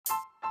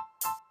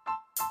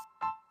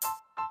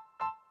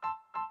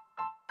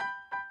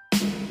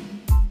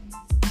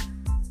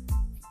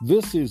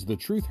This is the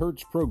Truth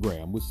Hurts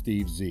program with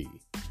Steve Z.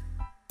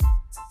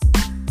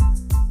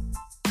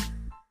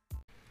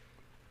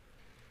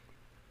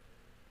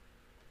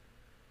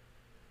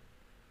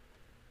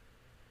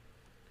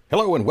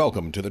 Hello and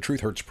welcome to the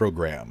Truth Hurts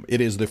program.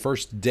 It is the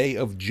first day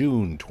of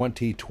June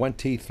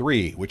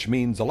 2023, which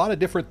means a lot of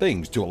different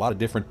things to a lot of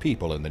different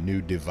people in the new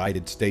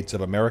divided states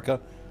of America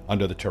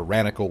under the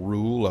tyrannical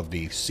rule of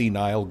the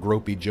senile,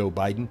 gropey Joe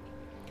Biden.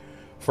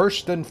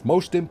 First and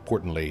most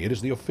importantly, it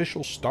is the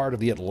official start of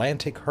the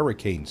Atlantic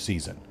hurricane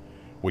season,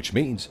 which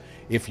means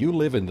if you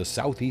live in the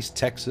southeast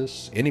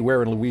Texas,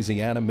 anywhere in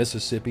Louisiana,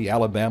 Mississippi,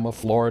 Alabama,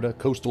 Florida,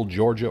 coastal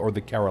Georgia, or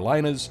the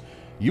Carolinas,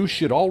 you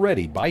should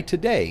already, by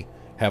today,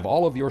 have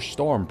all of your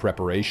storm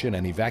preparation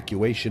and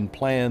evacuation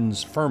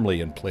plans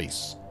firmly in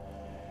place.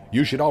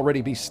 You should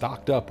already be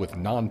stocked up with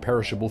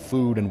non-perishable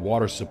food and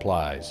water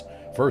supplies,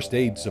 first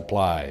aid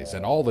supplies,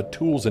 and all the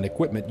tools and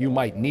equipment you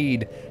might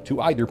need to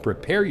either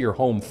prepare your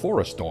home for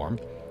a storm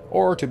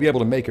or to be able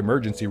to make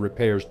emergency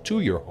repairs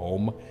to your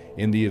home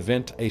in the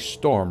event a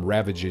storm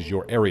ravages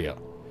your area.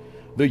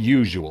 The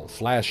usual: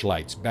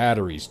 flashlights,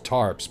 batteries,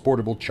 tarps,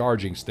 portable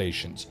charging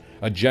stations,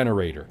 a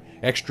generator,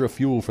 extra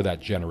fuel for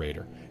that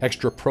generator,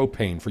 extra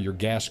propane for your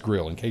gas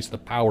grill in case the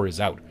power is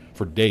out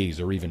for days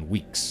or even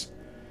weeks.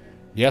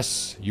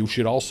 Yes, you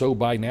should also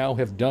by now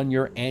have done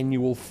your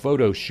annual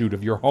photo shoot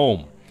of your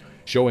home,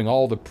 showing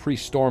all the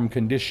pre-storm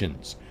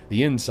conditions,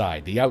 the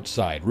inside, the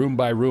outside, room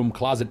by room,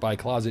 closet by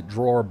closet,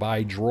 drawer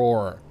by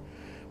drawer.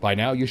 By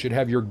now you should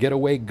have your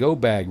getaway go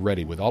bag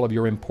ready with all of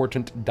your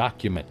important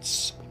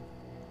documents.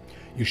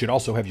 You should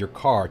also have your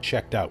car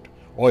checked out,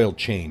 oil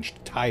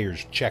changed,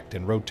 tires checked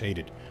and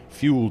rotated,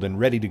 fueled and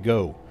ready to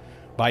go.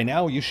 By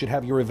now you should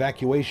have your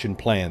evacuation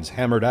plans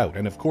hammered out,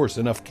 and of course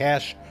enough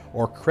cash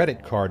or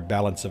credit card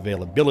balance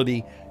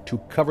availability to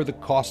cover the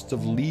costs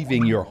of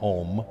leaving your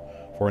home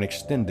for an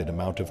extended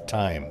amount of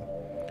time.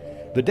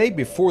 The day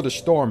before the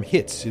storm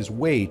hits is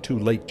way too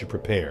late to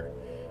prepare.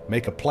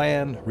 Make a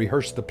plan,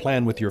 rehearse the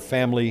plan with your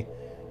family,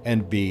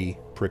 and be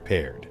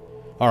prepared.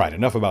 All right,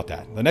 enough about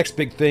that. The next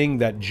big thing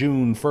that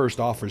June 1st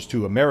offers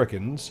to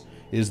Americans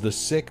is the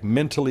sick,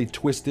 mentally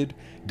twisted,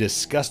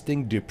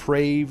 disgusting,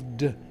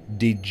 depraved,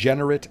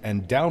 degenerate,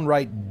 and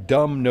downright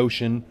dumb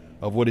notion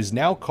of what is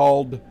now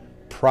called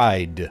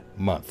Pride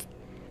Month.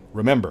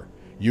 Remember,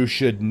 you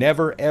should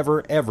never,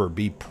 ever, ever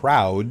be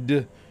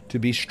proud to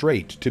be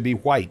straight, to be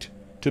white,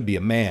 to be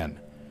a man.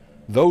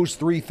 Those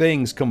three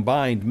things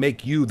combined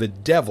make you the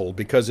devil,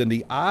 because in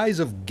the eyes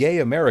of gay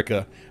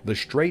America, the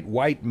straight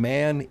white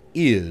man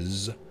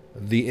is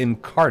the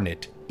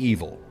incarnate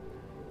evil.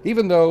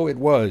 Even though it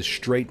was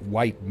straight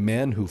white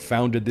men who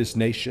founded this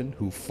nation,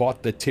 who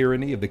fought the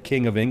tyranny of the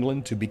King of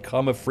England to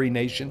become a free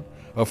nation,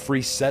 a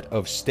free set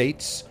of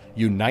states,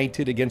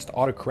 united against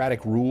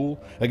autocratic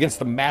rule, against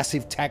the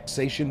massive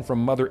taxation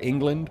from Mother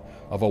England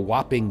of a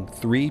whopping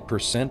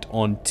 3%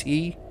 on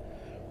tea.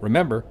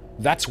 Remember,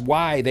 that's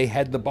why they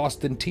had the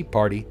Boston Tea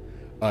Party,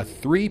 a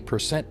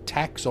 3%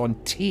 tax on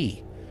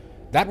tea.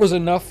 That was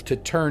enough to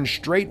turn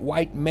straight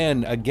white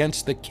men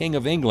against the King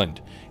of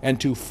England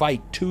and to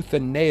fight tooth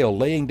and nail,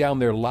 laying down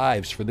their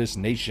lives for this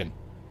nation.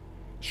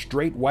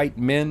 Straight white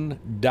men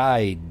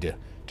died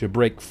to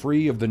break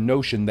free of the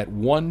notion that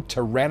one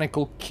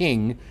tyrannical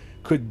king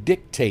could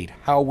dictate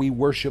how we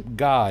worship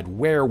God,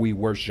 where we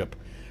worship,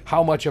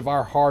 how much of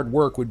our hard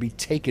work would be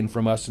taken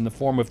from us in the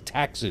form of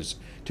taxes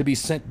to be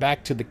sent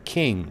back to the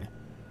king,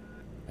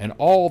 and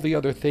all the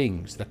other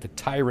things that the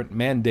tyrant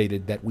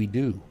mandated that we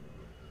do.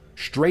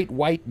 Straight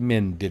white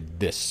men did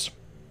this.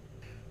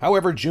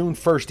 However, June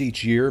 1st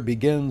each year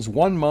begins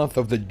 1 month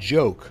of the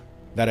joke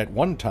that at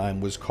one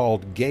time was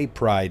called Gay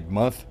Pride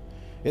Month.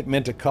 It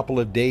meant a couple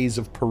of days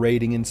of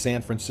parading in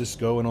San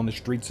Francisco and on the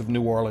streets of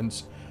New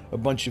Orleans, a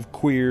bunch of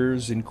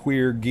queers in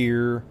queer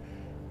gear,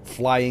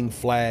 flying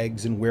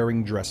flags and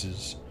wearing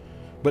dresses.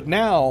 But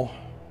now,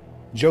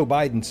 Joe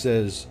Biden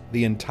says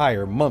the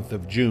entire month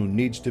of June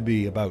needs to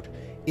be about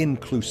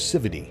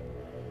inclusivity,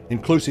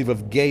 inclusive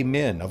of gay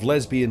men, of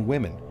lesbian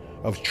women,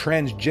 of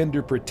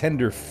transgender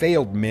pretender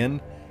failed men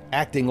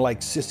acting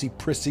like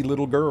sissy-prissy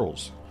little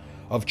girls,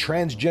 of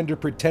transgender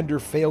pretender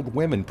failed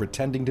women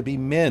pretending to be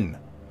men,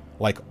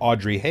 like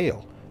Audrey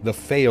Hale, the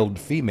failed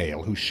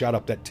female who shot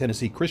up that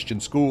Tennessee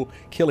Christian school,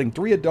 killing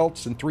 3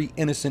 adults and 3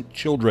 innocent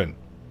children.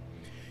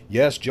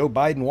 Yes, Joe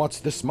Biden wants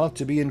this month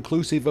to be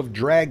inclusive of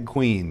drag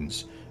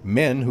queens,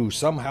 men who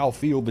somehow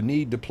feel the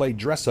need to play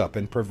dress-up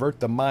and pervert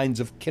the minds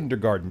of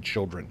kindergarten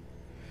children.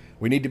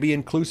 We need to be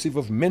inclusive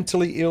of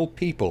mentally ill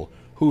people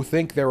who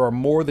think there are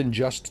more than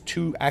just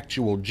 2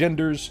 actual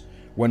genders,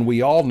 when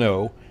we all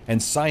know,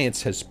 and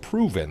science has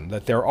proven,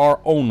 that there are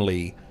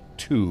only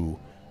 2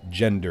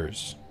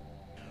 genders.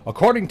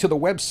 According to the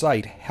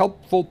website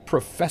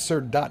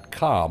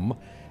helpfulprofessor.com,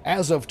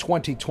 as of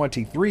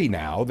 2023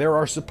 now, there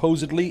are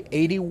supposedly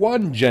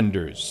 81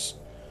 genders.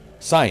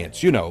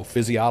 Science, you know,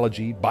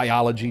 physiology,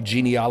 biology,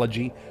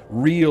 genealogy,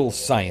 real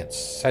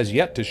science has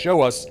yet to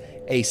show us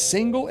a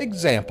single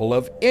example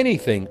of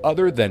anything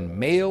other than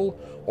male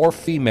or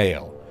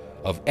female,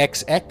 of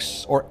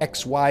XX or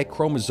XY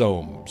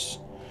chromosomes.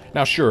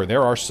 Now sure,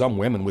 there are some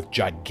women with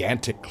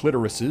gigantic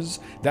clitorises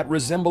that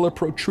resemble a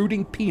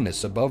protruding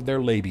penis above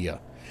their labia.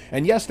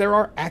 And yes, there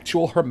are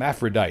actual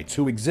hermaphrodites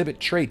who exhibit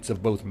traits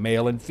of both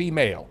male and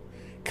female.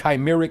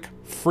 Chimeric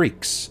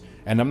freaks.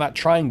 And I'm not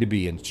trying to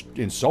be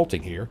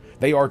insulting here.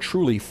 They are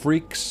truly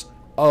freaks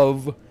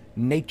of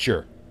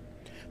nature.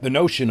 The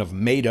notion of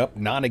made-up,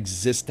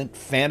 non-existent,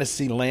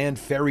 fantasyland,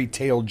 fairy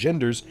tale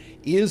genders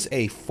is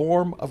a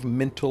form of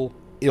mental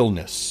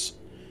illness.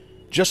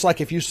 Just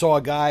like if you saw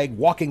a guy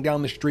walking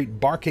down the street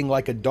barking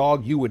like a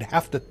dog, you would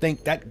have to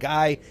think that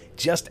guy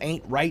just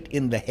ain't right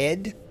in the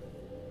head.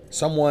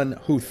 Someone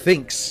who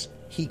thinks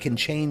he can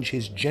change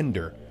his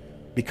gender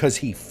because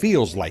he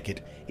feels like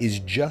it is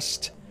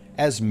just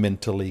as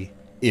mentally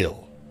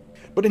ill.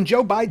 But in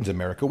Joe Biden's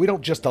America, we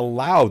don't just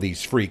allow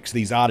these freaks,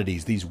 these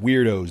oddities, these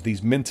weirdos,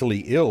 these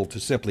mentally ill to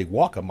simply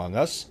walk among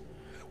us.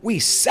 We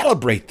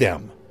celebrate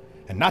them.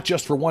 And not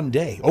just for one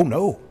day. Oh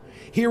no.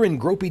 Here in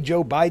Gropey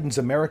Joe Biden's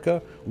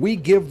America, we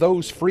give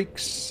those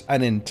freaks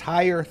an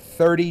entire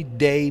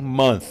 30-day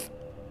month.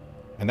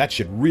 And that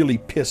should really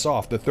piss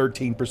off the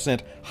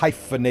 13%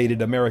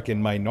 hyphenated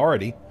American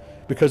minority,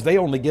 because they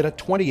only get a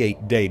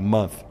 28-day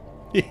month.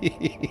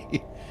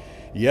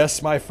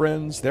 Yes, my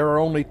friends, there are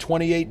only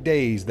 28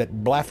 days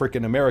that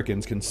Blafrican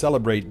Americans can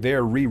celebrate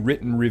their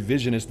rewritten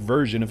revisionist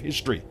version of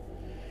history.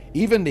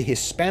 Even the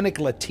Hispanic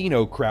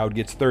Latino crowd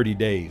gets 30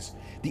 days.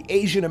 The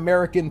Asian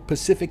American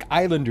Pacific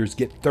Islanders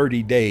get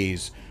 30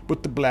 days.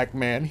 But the black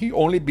man, he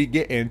only be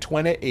getting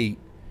 28.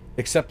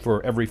 Except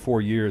for every 4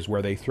 years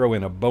where they throw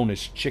in a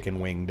bonus chicken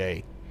wing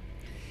day.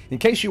 In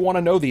case you want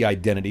to know the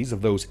identities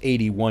of those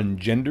 81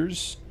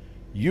 genders,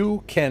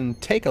 you can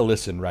take a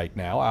listen right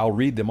now. I'll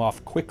read them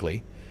off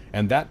quickly.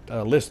 And that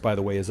list, by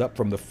the way, is up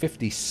from the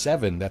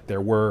 57 that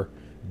there were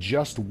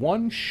just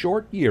one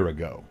short year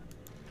ago.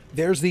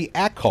 There's the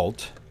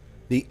ACCULT,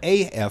 the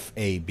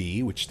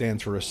AFAB, which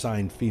stands for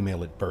assigned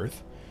female at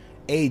birth.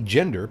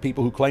 Agender,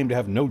 people who claim to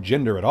have no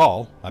gender at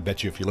all. I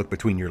bet you if you look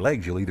between your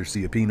legs, you'll either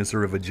see a penis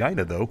or a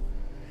vagina, though.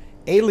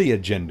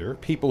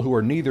 Aliagender, people who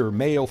are neither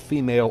male,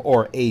 female,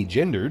 or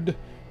agendered.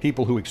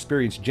 People who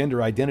experience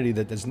gender identity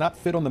that does not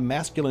fit on the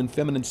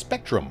masculine-feminine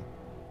spectrum.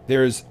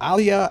 There's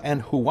Alia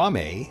and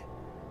Huame.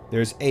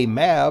 There's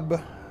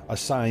AMAB,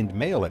 assigned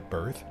male at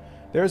birth.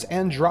 There's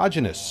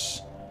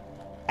androgynous,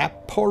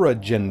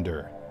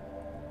 aporagender,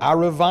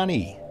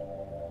 Aravani,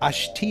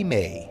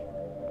 Ashtime,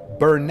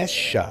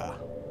 Bernesha,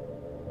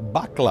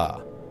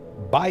 Bakla,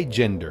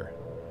 bigender,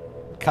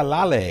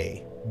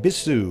 Kalale,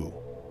 Bisu,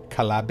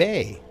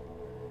 Kalabe,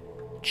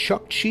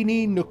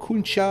 Chukchini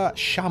Nukuncha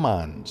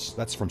shamans,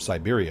 that's from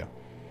Siberia.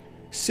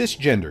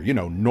 Cisgender,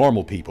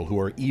 normal people who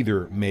are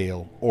either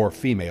male or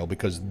female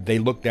because they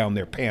look down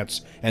their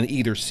pants and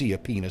either see a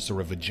penis or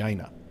a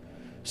vagina.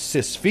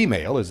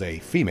 Cis-female is a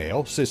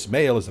female,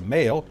 cis-male is a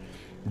male.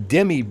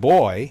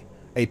 Demi-boy,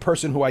 a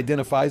person who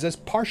identifies as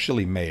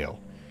partially male.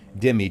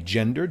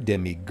 Demi-gender,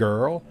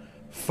 demi-girl.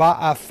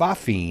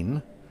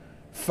 Fa'afafine,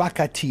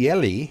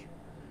 Fakatieli,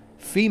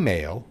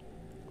 female.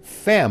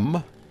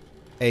 Femme,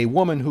 a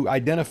woman who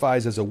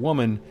identifies as a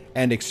woman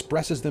and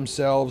expresses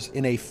themselves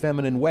in a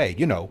feminine way.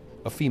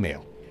 A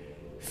female.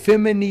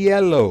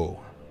 Feminiello,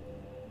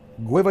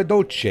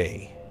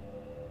 Guevadoce,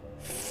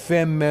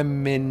 Feminiella.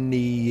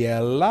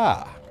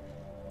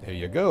 There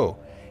you go.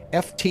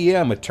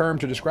 FTM, a term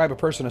to describe a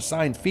person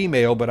assigned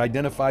female but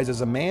identifies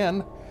as a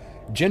man.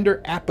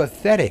 Gender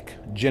apathetic,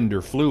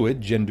 gender fluid,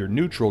 gender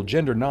neutral,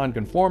 gender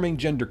non-conforming,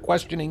 gender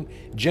questioning,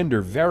 gender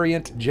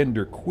variant,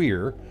 gender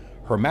queer.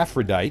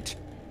 Hermaphrodite,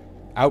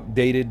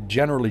 outdated,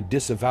 generally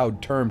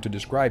disavowed term to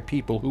describe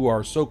people who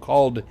are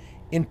so-called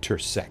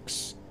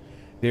intersex.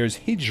 There's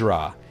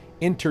hijra,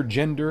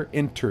 intergender,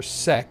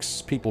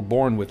 intersex, people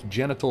born with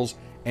genitals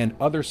and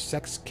other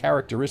sex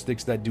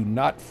characteristics that do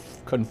not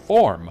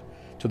conform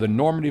to the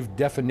normative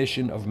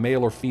definition of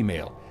male or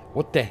female.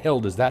 What the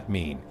hell does that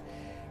mean?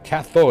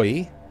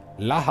 Kathoi,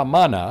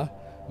 Lahamana,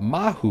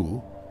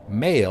 Mahu,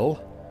 male,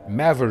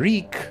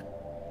 Maverick,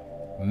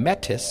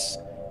 Metis,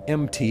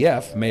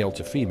 MTF, male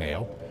to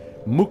female,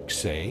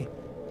 Mukse,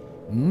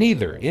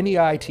 neither,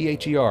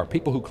 Neither,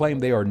 people who claim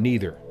they are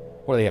neither.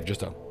 What do they have,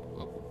 just a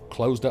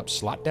closed up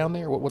slot down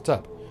there? What's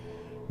up?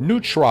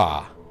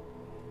 Nutra,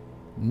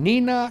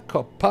 Nina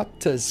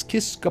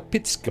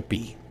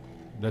Kopataskiskopitskapi.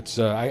 That's,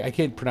 I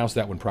can't pronounce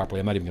that one properly.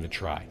 I'm not even going to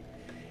try.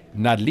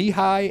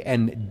 Nadlihai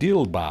and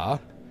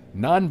Dilba,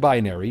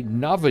 non-binary,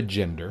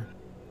 novagender,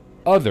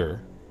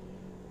 other,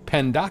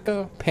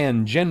 Pandaka,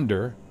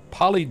 pangender,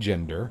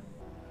 polygender,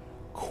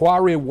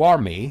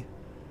 Kwariwarmi,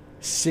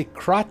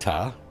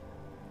 Sikrata,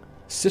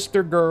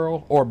 sister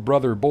girl or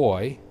brother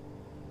boy,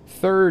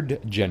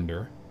 third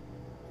gender,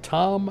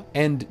 Tom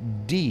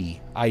and D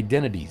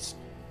identities,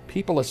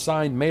 people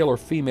assigned male or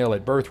female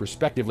at birth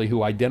respectively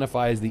who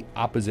identify as the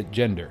opposite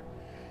gender.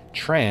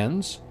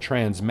 Trans,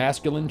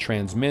 trans-masculine,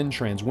 trans-men,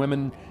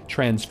 trans-women,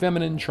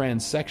 trans-feminine,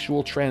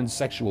 transsexual,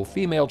 transsexual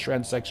female,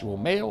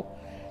 transsexual male,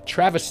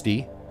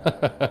 travesty,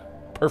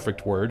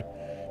 perfect word,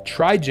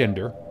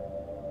 trigender,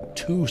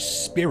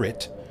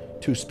 two-spirit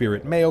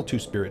male,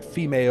 two-spirit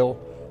female,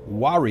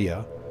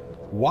 warrior,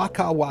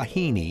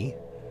 Wakawahini,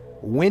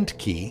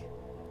 Windkey,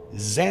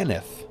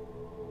 Xaneth,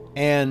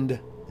 and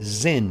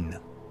Zin.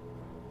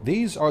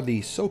 These are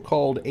the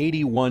so-called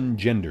 81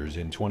 genders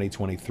in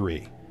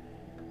 2023.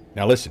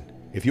 Now listen,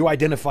 if you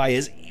identify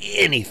as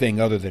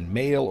anything other than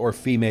male or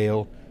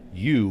female,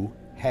 you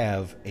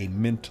have a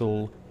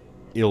mental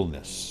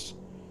illness.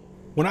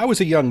 When I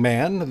was a young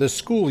man, the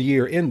school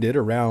year ended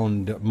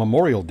around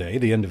Memorial Day,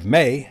 the end of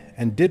May,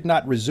 and did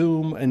not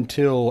resume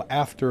until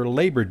after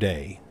Labor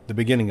Day, the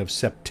beginning of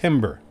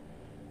September.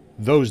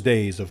 Those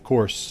days, of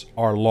course,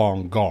 are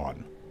long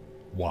gone.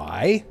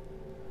 Why?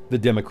 The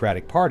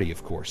Democratic Party,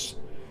 of course.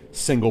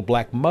 Single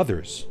black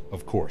mothers,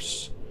 of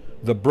course.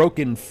 The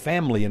broken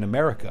family in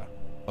America,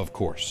 of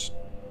course.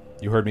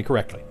 You heard me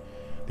correctly.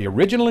 The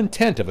original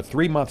intent of a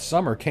 3-month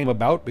summer came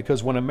about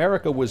because when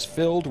America was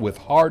filled with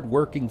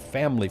hard-working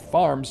family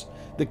farms,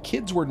 the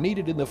kids were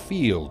needed in the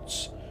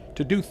fields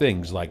to do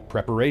things like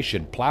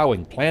preparation,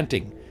 plowing,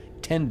 planting,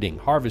 tending,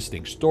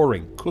 harvesting,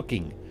 storing,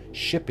 cooking,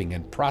 shipping,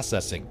 and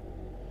processing.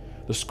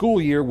 The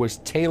school year was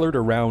tailored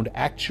around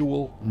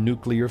actual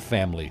nuclear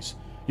families.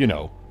 You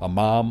know, a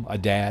mom, a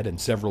dad, and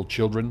several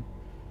children,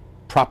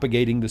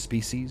 propagating the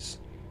species.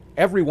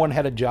 Everyone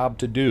had a job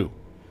to do.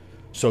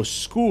 So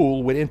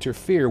school would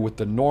interfere with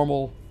the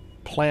normal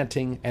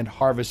planting and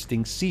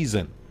harvesting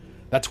season.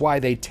 That's why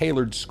they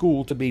tailored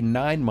school to be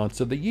 9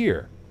 months of the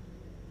year.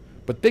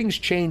 But things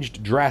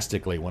changed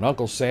drastically when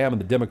Uncle Sam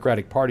and the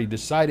Democratic Party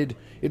decided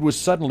it was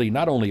suddenly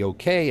not only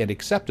okay and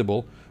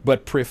acceptable,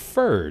 but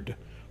preferred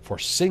for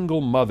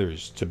single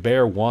mothers to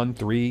bear 1,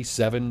 3,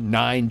 7,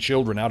 9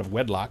 children out of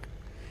wedlock,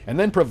 and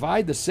then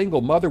provide the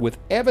single mother with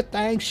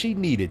everything she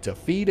needed to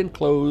feed and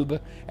clothe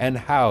and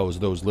house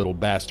those little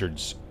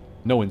bastards.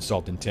 No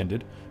insult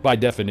intended. By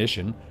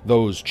definition,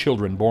 those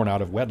children born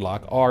out of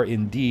wedlock are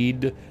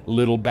indeed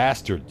little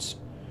bastards.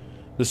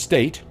 The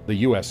state, the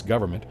U.S.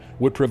 government,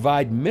 would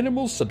provide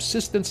minimal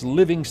subsistence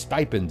living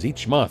stipends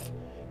each month,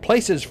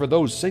 places for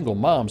those single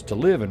moms to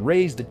live and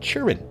raise the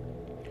children.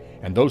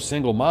 And those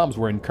single moms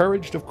were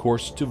encouraged, of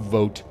course, to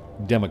vote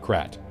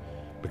Democrat,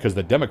 because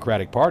the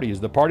Democratic Party is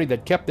the party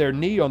that kept their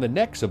knee on the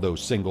necks of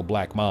those single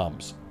black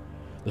moms.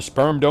 The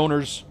sperm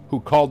donors who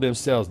called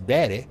themselves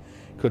daddy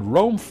could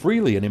roam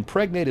freely and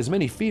impregnate as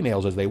many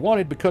females as they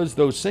wanted because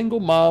those single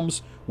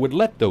moms would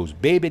let those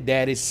baby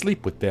daddies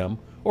sleep with them,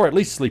 or at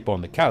least sleep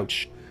on the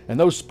couch, and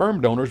those sperm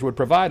donors would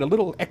provide a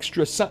little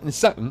extra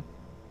something,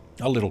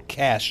 a little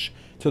cash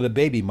to the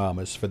baby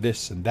mamas for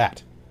this and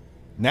that.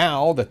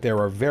 Now that there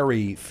are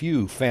very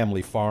few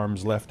family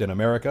farms left in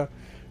America,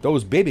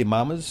 those baby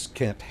mamas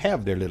can't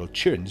have their little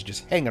children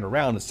just hanging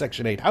around the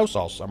Section 8 house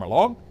all summer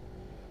long,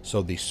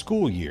 so the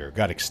school year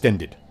got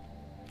extended.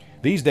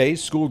 These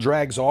days, school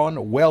drags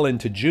on well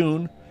into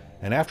June,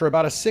 and after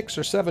about a 6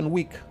 or 7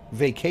 week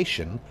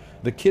vacation,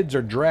 the kids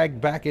are dragged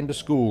back into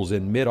schools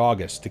in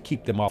mid-August to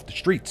keep them off the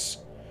streets.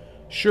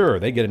 Sure,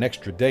 they get an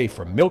extra day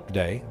for Milk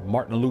Day,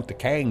 Martin Luther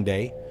King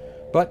Day,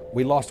 but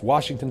we lost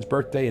Washington's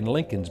birthday and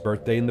Lincoln's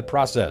birthday in the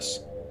process.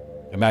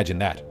 Imagine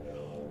that.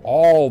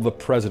 All the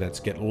presidents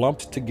get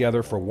lumped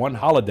together for one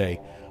holiday,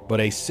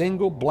 but a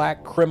single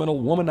black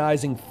criminal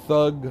womanizing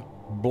thug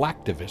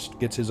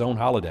blacktivist gets his own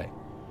holiday.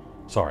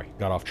 Sorry,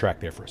 got off track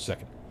there for a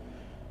second.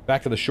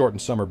 Back to the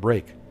shortened summer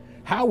break.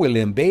 How will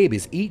them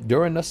babies eat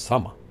during the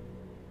summer?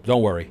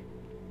 Don't worry,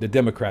 the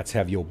Democrats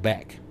have your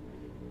back.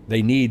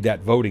 They need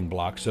that voting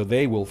block, so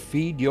they will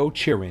feed your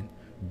children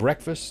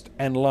breakfast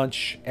and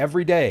lunch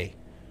every day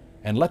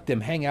and let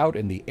them hang out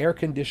in the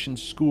air-conditioned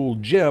school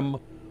gym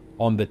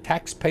on the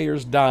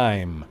taxpayer's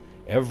dime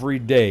every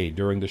day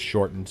during the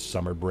shortened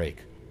summer break.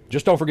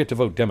 Just don't forget to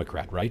vote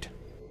Democrat, right?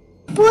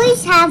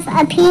 Boys have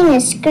a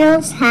penis,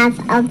 girls have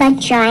a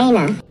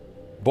vagina.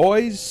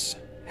 Boys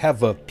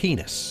have a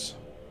penis.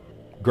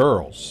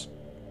 Girls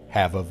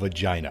have a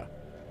vagina.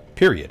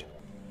 Period.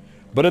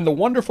 But in the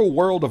wonderful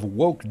world of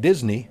woke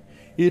Disney,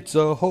 it's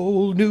a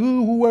whole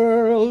new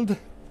world.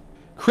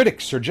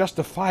 Critics are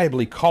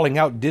justifiably calling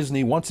out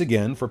Disney once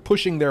again for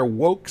pushing their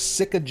woke,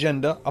 sick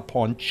agenda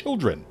upon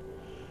children.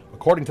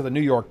 According to the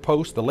New York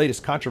Post, the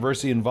latest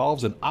controversy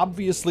involves an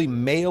obviously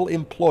male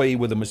employee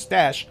with a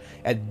mustache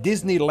at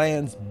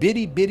Disneyland's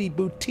Bitty Bitty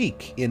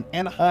Boutique in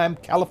Anaheim,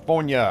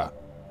 California.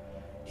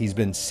 He's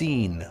been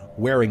seen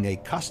wearing a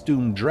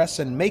costume dress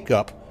and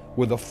makeup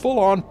with a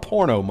full-on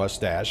porno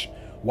mustache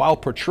while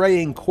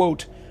portraying,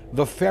 quote,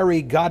 the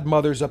fairy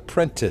godmother's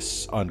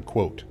apprentice,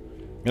 unquote.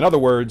 In other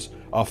words,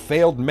 a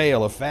failed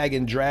male, a fag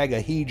in drag, a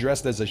he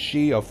dressed as a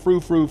she, a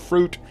frou-frou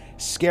fruit,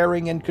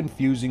 scaring and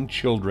confusing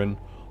children,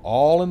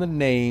 all in the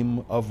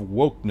name of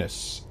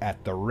wokeness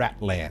at the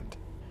Ratland.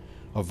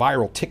 A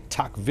viral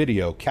TikTok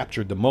video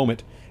captured the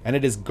moment, and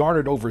it has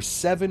garnered over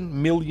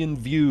 7 million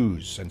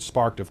views and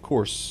sparked, of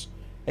course,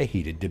 a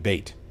heated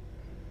debate.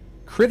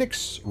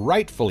 Critics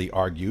rightfully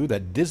argue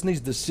that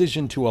Disney's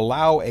decision to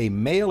allow a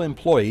male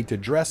employee to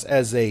dress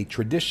as a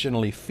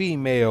traditionally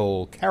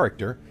female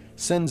character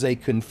sends a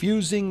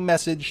confusing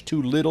message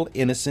to little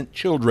innocent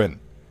children.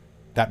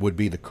 That would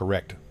be the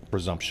correct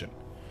presumption.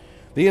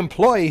 The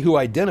employee, who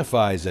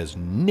identifies as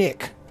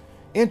Nick,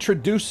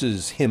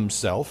 introduces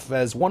himself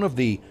as one of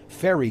the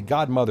fairy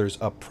godmother's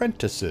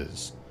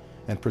apprentices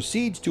and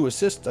proceeds to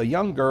assist a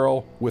young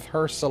girl with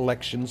her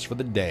selections for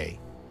the day.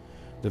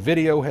 The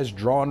video has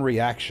drawn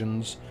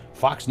reactions.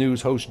 Fox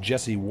News host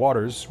Jesse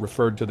Waters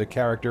referred to the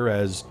character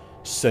as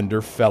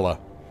Cinderfella.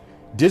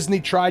 Disney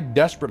tried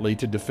desperately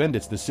to defend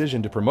its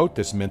decision to promote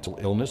this mental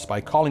illness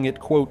by calling it,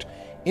 quote,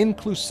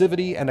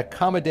 inclusivity and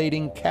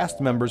accommodating cast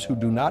members who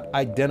do not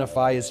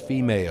identify as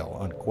female,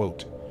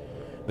 unquote.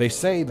 They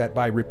say that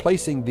by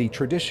replacing the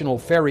traditional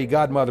fairy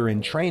godmother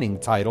in training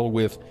title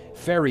with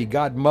fairy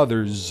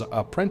godmother's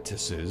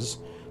apprentices,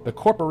 the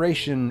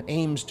corporation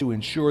aims to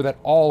ensure that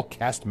all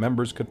cast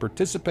members could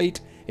participate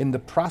in the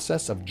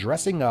process of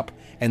dressing up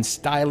and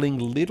styling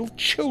little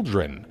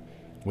children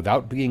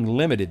without being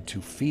limited to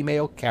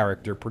female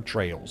character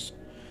portrayals.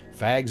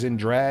 Fags in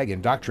drag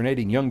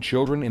indoctrinating young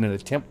children in an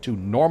attempt to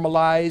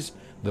normalize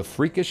the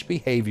freakish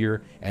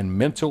behavior and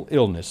mental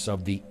illness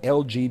of the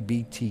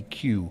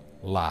LGBTQ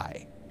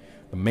lie.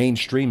 The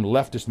mainstream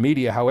leftist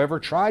media, however,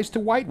 tries to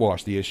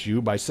whitewash the issue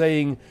by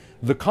saying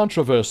the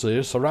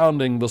controversy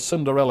surrounding the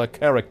Cinderella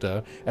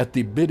character at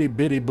the Bitty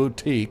Bitty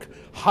Boutique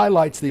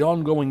highlights the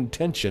ongoing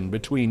tension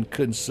between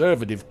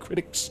conservative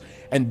critics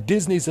and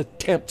Disney's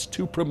attempts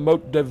to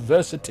promote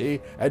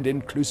diversity and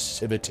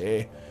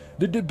inclusivity.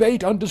 The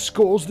debate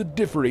underscores the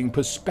differing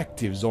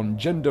perspectives on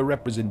gender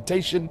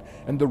representation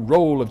and the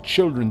role of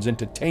children's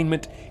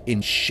entertainment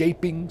in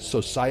shaping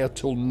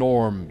societal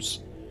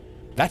norms.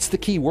 That's the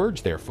key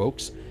words there,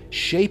 folks.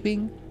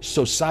 Shaping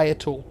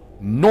societal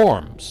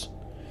norms.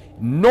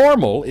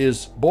 Normal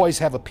is boys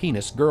have a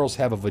penis, girls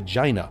have a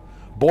vagina.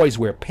 Boys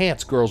wear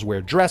pants, girls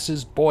wear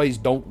dresses, boys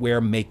don't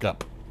wear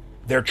makeup.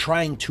 They're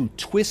trying to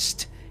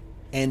twist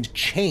and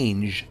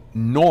change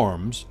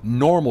norms,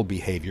 normal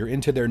behavior,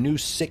 into their new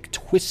sick,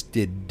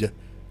 twisted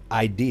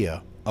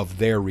idea of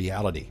their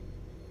reality.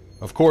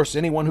 Of course,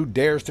 anyone who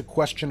dares to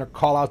question or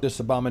call out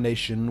this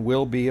abomination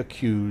will be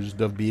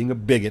accused of being a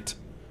bigot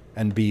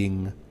and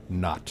being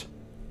not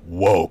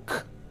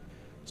woke.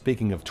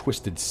 Speaking of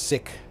twisted,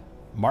 sick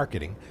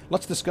marketing,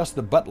 let's discuss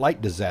the Bud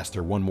Light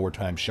disaster one more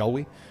time, shall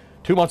we?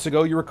 2 months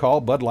ago, you recall,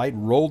 Bud Light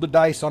rolled the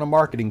dice on a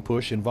marketing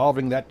push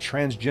involving that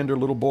transgender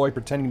little boy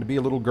pretending to be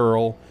a little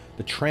girl,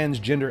 the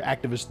transgender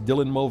activist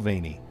Dylan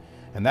Mulvaney.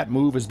 And that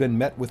move has been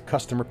met with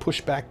customer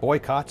pushback,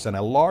 boycotts, and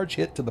a large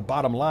hit to the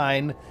bottom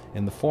line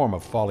in the form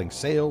of falling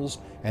sales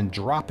and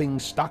dropping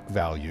stock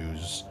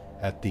values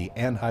at the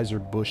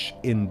Anheuser-Busch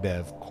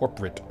InBev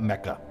corporate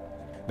mecca.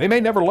 They may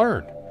never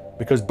learn,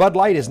 because Bud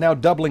Light is now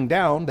doubling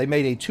down. They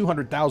made a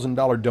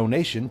 $200,000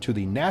 donation to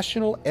the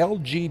National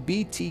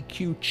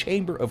LGBTQ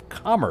Chamber of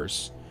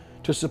Commerce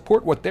to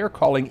support what they're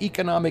calling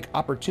economic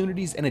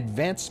opportunities and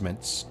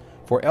advancements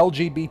for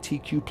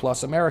LGBTQ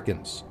plus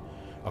Americans.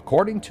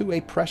 According to a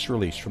press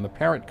release from the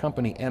parent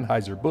company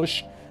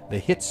Anheuser-Busch, the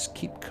hits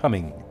keep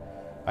coming.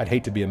 I'd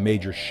hate to be a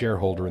major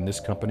shareholder in this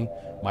company.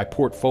 My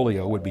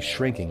portfolio would be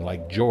shrinking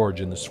like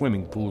George in the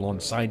swimming pool on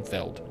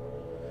Seinfeld.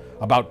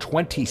 About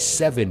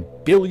 $27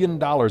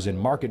 billion in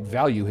market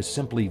value has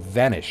simply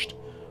vanished,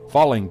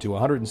 falling to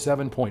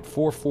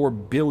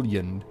 $107.44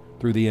 billion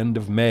through the end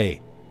of May.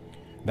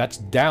 That's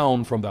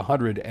down from the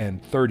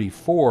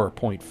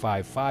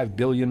 $134.55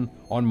 billion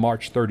on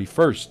March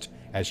 31st,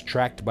 as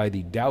tracked by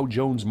the Dow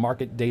Jones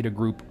Market Data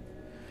Group.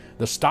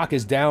 The stock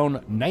is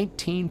down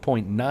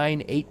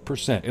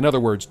 19.98%, in other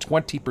words,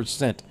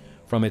 20%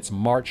 from its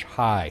March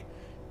high.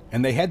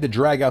 And they had to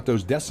drag out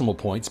those decimal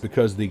points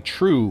because the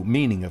true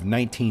meaning of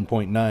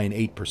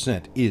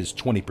 19.98% is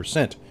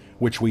 20%,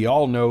 which we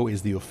all know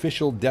is the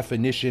official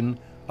definition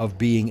of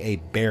being a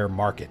bear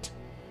market.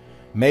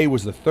 May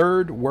was the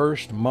third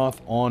worst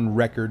month on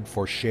record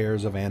for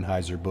shares of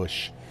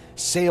Anheuser-Busch.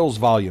 Sales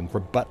volume for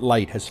Bud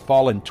Light has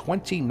fallen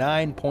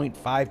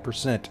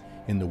 29.5%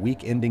 in the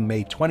week ending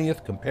May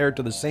 20th compared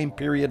to the same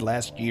period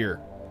last year.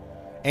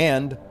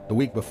 And the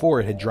week before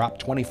it had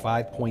dropped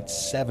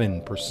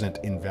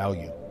 25.7% in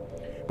value.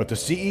 But the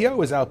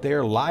CEO is out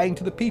there lying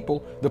to the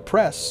people, the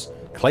press,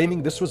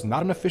 claiming this was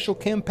not an official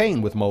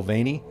campaign with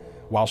Mulvaney,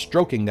 while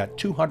stroking that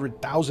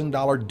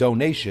 $200,000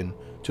 donation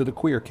to the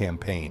queer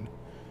campaign.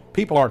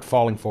 People aren't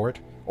falling for it,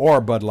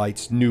 or Bud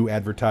Light's new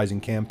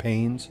advertising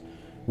campaigns,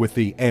 with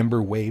the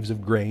amber waves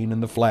of grain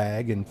and the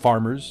flag and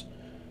farmers.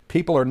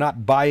 People are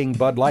not buying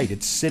Bud Light.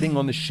 It's sitting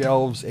on the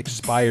shelves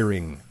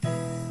expiring.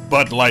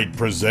 Bud Light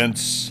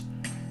presents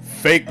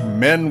Fake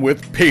Men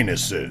with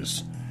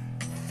Penises.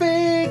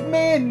 Fake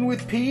men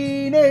with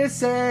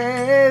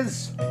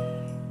penises.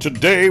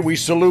 Today we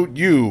salute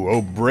you,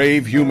 O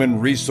brave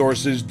Human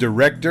Resources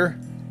Director.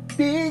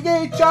 Big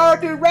HR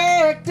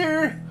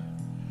Director.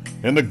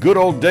 In the good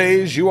old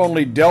days, you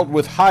only dealt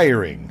with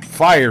hiring,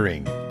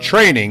 firing,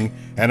 training,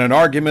 and an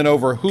argument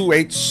over who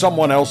ate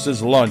someone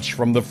else's lunch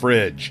from the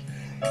fridge.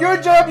 Your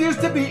job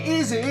used to be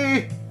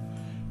easy.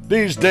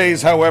 These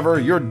days, however,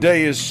 your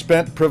day is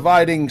spent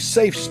providing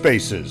safe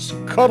spaces,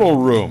 cuddle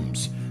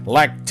rooms,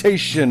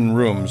 lactation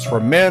rooms for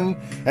men,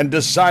 and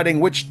deciding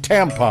which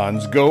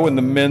tampons go in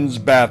the men's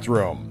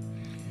bathroom.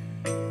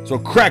 So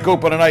crack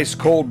open an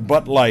ice-cold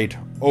Bud Light,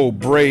 oh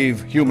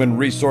brave human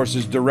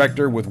resources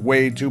director with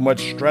way too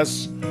much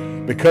stress,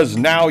 because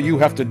now you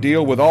have to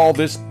deal with all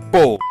this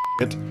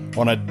bullshit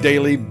on a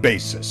daily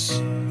basis.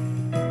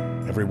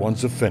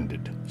 Everyone's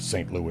offended.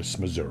 St. Louis,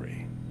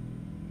 Missouri.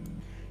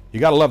 You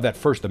gotta love that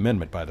First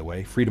Amendment, by the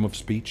way. Freedom of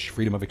speech,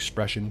 freedom of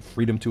expression,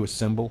 freedom to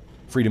assemble,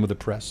 freedom of the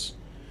press.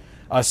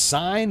 A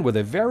sign with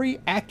a very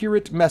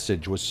accurate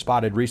message was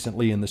spotted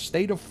recently in the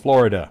state of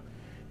Florida.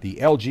 The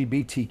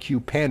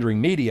LGBTQ pandering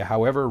media,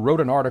 however,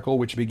 wrote an article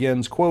which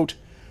begins, quote,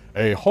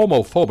 "A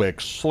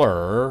homophobic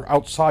slur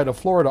outside a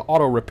Florida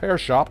auto repair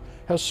shop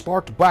has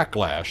sparked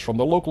backlash from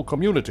the local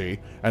community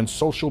and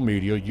social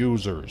media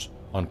users,"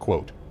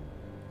 unquote.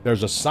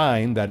 There's a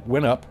sign that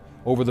went up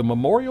over the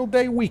Memorial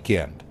Day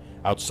weekend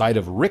outside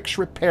of Rick's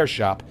Repair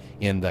Shop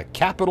in the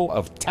capital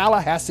of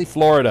Tallahassee,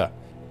 Florida.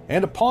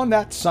 And upon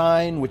that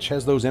sign, which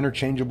has those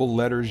interchangeable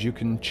letters, you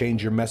can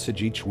change your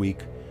message each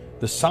week,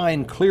 the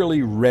sign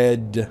clearly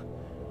read,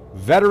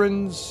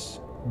 "Veterans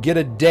get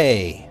a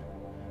day.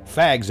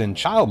 Fags and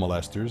child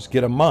molesters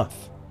get a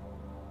month.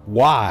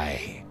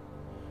 Why?"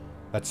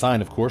 That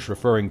sign, of course,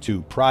 referring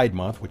to Pride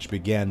Month, which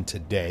began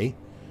today.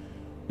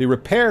 The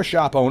repair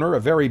shop owner, a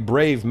very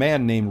brave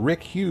man named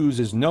Rick Hughes,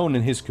 is known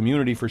in his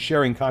community for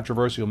sharing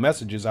controversial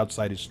messages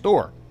outside his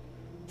store.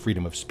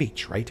 Freedom of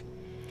speech, right?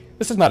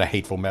 This is not a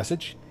hateful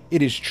message.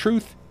 It is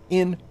truth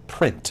in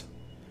print.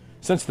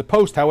 Since the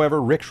post,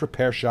 however, Rick's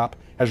Repair Shop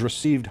has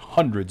received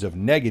hundreds of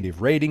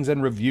negative ratings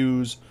and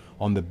reviews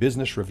on the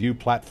business review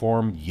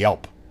platform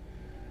Yelp.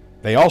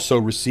 They also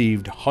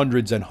received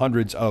hundreds and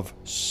hundreds of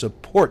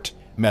support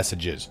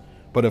messages,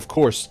 but of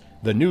course,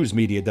 the news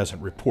media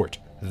doesn't report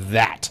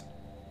that.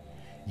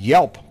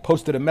 Yelp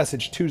posted a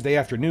message Tuesday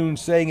afternoon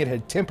saying it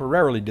had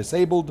temporarily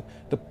disabled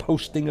the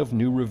posting of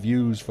new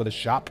reviews for the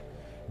shop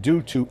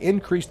due to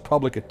increased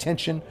public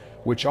attention,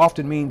 which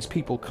often means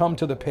people come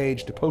to the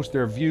page to post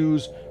their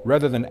views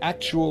rather than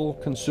actual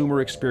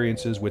consumer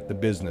experiences with the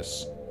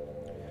business.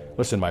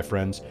 Listen, my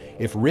friends,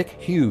 if Rick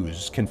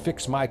Hughes can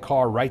fix my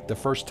car right the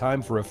first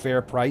time for a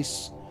fair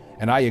price,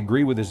 and I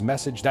agree with his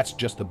message, that's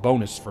just a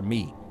bonus for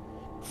me.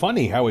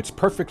 Funny how it's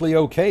perfectly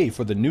okay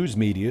for the news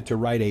media to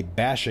write a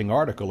bashing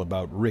article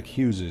about Rick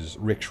Hughes's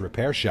Rick's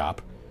Repair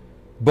Shop,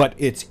 but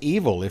it's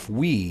evil if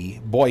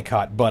we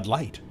boycott Bud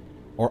Light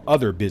or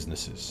other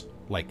businesses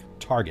like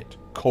Target,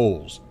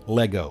 Kohl's,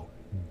 Lego,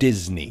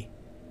 Disney.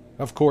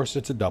 Of course,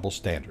 it's a double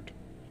standard.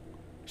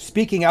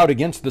 Speaking out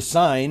against the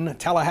sign,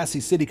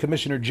 Tallahassee City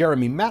Commissioner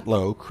Jeremy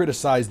Matlow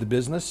criticized the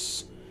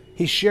business.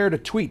 He shared a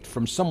tweet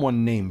from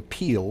someone named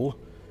Peel.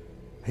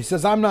 He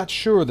says, "I'm not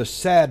sure the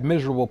sad,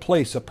 miserable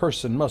place a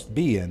person must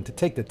be in to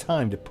take the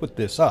time to put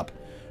this up,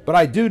 but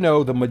I do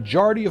know the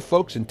majority of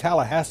folks in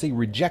Tallahassee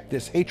reject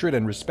this hatred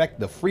and respect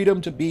the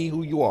freedom to be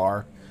who you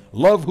are,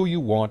 love who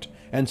you want,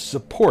 and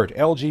support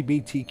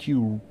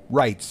LGBTQ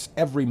rights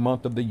every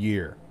month of the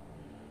year."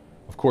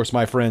 Of course,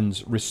 my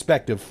friends,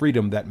 respect of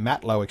freedom that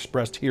Matlow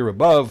expressed here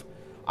above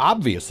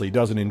obviously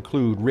doesn't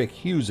include Rick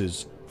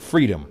Hughes's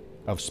freedom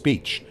of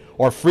speech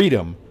or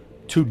freedom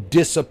to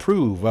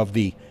disapprove of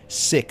the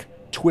sick,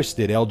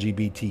 twisted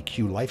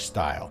LGBTQ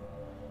lifestyle.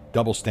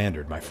 Double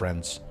standard, my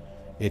friends.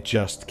 It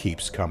just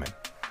keeps coming.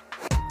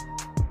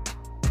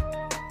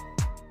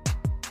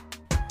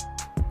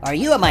 Are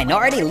you a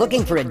minority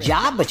looking for a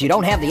job, but you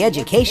don't have the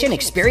education,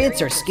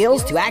 experience, or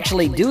skills to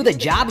actually do the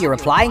job you're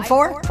applying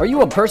for? Are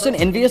you a person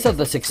envious of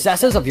the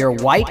successes of your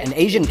white and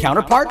Asian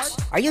counterparts?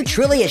 Are you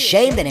truly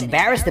ashamed and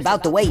embarrassed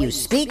about the way you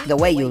speak, the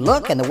way you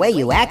look, and the way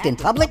you act in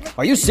public?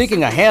 Are you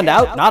seeking a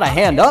handout, not a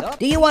hand up?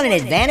 Do you want an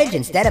advantage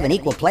instead of an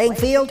equal playing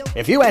field?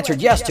 If you answered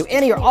yes to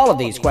any or all of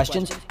these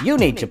questions, you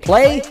need to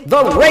play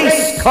the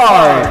Race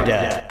Card.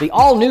 The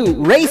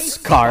all-new Race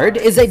Card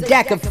is a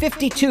deck of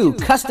 52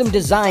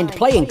 custom-designed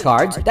playing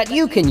cards that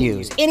you can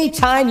use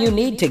anytime you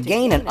need to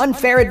gain an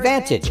unfair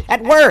advantage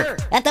at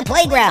work, At the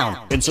playground.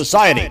 in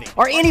society.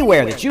 or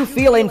anywhere that you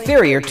feel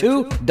inferior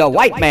to the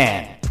white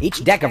man.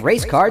 Each deck of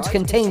race cards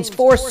contains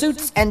 4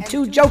 suits and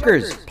 2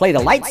 jokers. Play the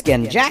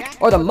light-skinned Jack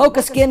or the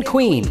mocha-skinned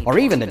Queen, or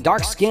even the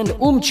dark-skinned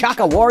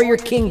Chaka Warrior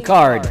King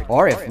card.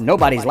 Or if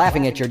nobody's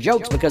laughing at your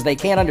jokes because they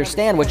can't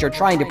understand what you're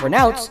trying to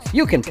pronounce,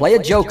 you can play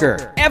a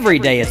joker. Every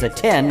day is a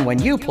 10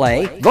 when you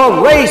play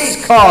the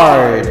Race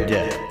Card.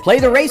 Play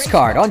the Race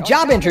Card on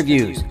job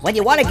interviews, When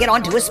you want to get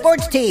onto a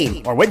sports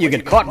team. or when you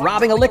get caught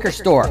robbing a liquor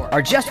store,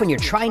 or just when you're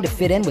trying to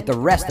fit in with the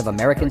rest of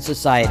American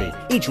society.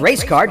 Each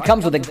race card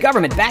comes with a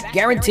government-backed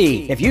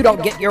guarantee. If you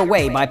don't get your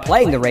way by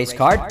playing the race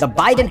card, the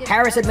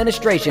Biden-Harris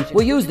administration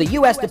will use the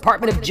U.S.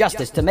 Department of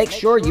Justice to make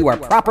sure you are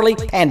properly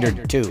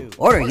pandered to.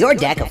 Order your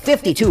deck of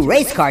 52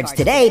 race cards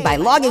today by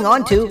logging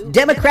on to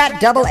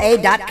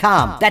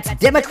DemocratAA.com. That's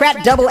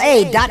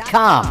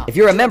DemocratAA.com. If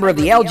you're a member of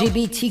the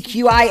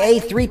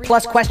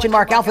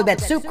LGBTQIA3+ ?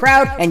 alphabet soup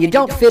crowd and you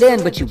don't fit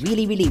in but you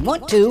really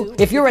want to,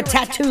 if you're a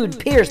tattooed,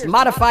 pierced,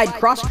 modified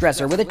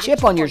cross-dresser with a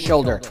chip on your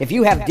shoulder, if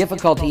you have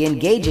difficulty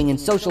engaging in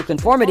social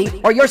conformity,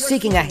 or you're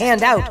seeking a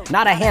handout,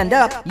 not a hand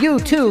up, you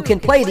too can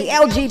play the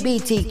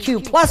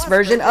LGBTQ plus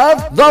version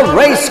of the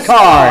race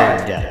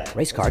card.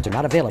 Race cards are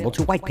not available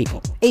to white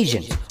people,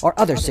 Asians, or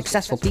other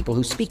successful people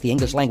who speak the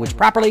English language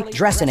properly,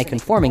 dress in a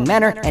conforming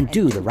manner, and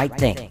do the right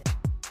thing.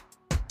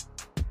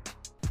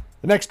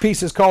 The next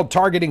piece is called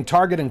Targeting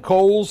Target and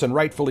Kohl's, and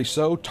rightfully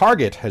so.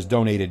 Target has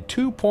donated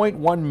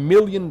 $2.1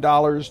 million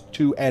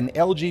to an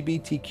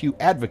LGBTQ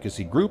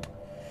advocacy group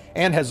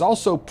and has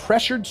also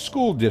pressured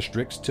school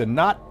districts to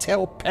not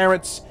tell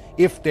parents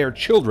if their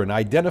children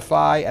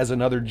identify as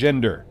another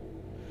gender.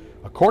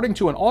 According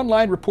to an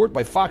online report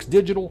by Fox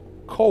Digital,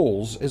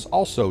 Kohl's is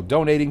also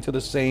donating to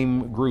the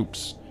same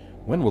groups.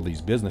 When will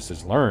these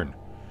businesses learn?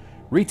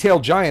 Retail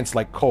giants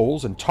like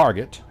Kohl's and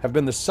Target have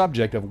been the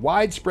subject of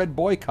widespread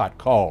boycott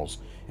calls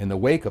in the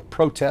wake of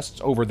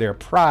protests over their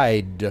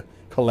Pride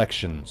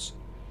collections.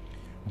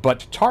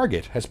 But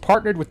Target has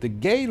partnered with the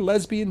Gay,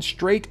 Lesbian,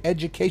 Straight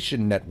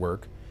Education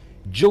Network,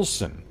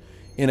 Gilson,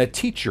 in a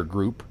teacher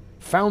group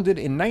founded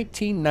in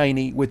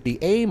 1990 with the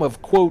aim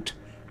of, quote,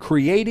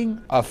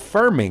 creating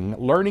affirming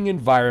learning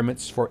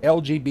environments for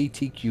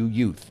LGBTQ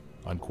youth,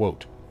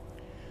 unquote.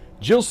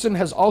 Gilson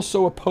has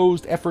also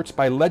opposed efforts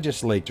by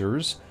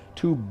legislators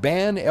to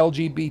ban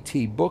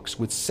LGBT books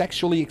with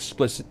sexually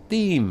explicit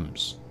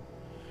themes.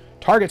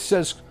 Target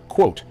says,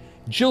 quote,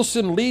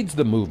 Gilson leads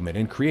the movement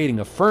in creating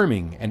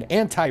affirming and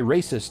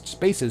anti-racist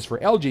spaces for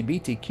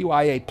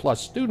LGBTQIA+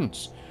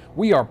 students.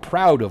 We are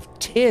proud of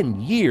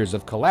 10 years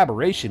of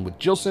collaboration with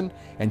Gilson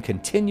and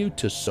continue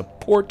to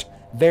support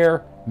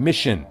their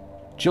mission.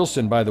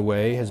 Gilson, by the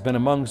way, has been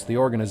amongst the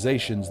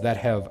organizations that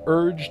have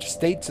urged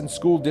states and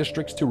school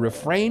districts to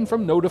refrain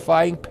from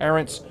notifying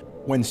parents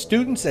when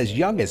students as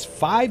young as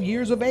 5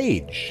 years of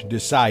age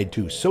decide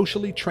to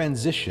socially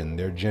transition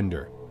their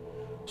gender.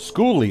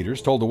 School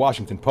leaders told the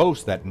Washington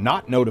Post that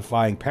not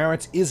notifying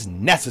parents is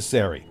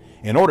necessary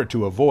in order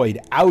to avoid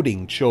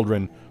outing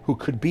children who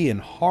could be in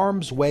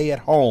harm's way at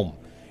home.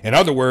 In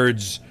other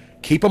words,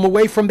 keep them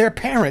away from their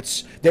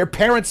parents. Their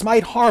parents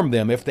might harm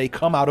them if they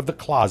come out of the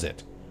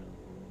closet.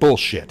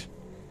 Bullshit.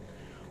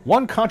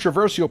 One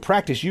controversial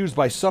practice used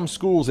by some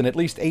schools in at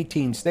least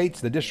 18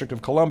 states, the District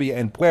of Columbia,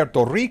 and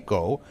Puerto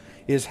Rico,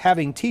 is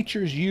having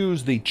teachers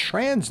use the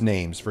trans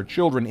names for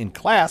children in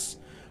class,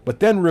 but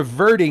then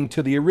reverting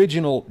to the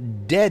original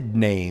dead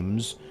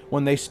names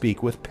when they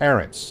speak with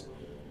parents.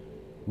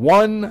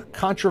 One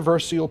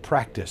controversial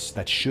practice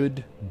that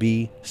should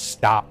be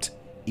stopped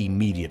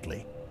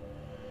immediately.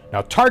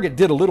 Now, Target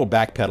did a little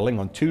backpedaling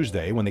on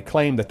Tuesday when they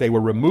claimed that they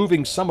were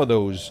removing some of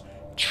those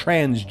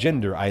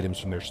transgender items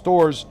from their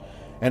stores,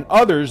 and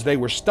others they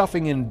were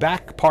stuffing in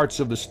back parts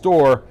of the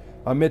store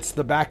amidst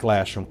the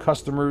backlash from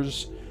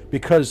customers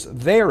because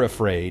they're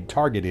afraid,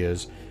 Target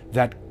is,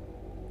 that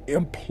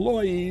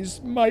employees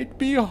might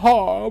be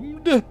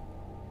harmed.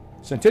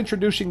 Since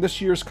introducing this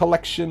year's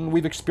collection,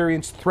 we've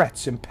experienced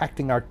threats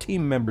impacting our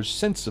team members'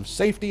 sense of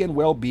safety and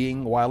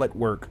well-being while at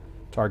work,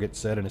 Target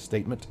said in a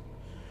statement.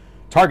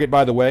 Target,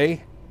 by the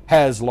way,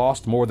 has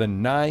lost more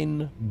than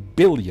 $9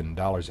 billion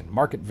in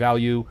market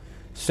value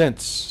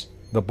since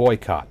the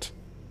boycott.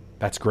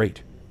 That's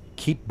great.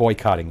 Keep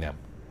boycotting them.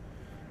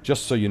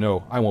 Just so you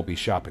know, I won't be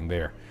shopping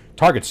there.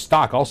 Target's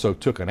stock also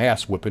took an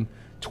ass whipping.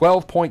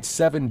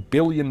 $12.7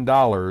 billion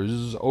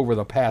over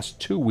the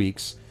past 2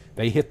 weeks.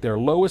 They hit their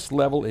lowest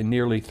level in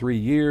nearly 3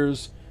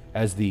 years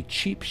as the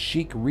cheap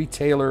chic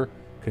retailer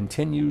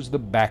continues the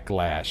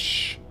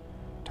backlash.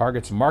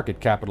 Target's market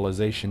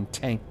capitalization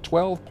tanked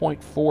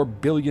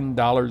 $12.4 billion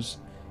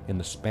in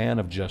the span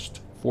of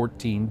just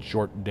 14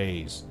 short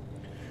days.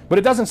 But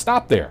it doesn't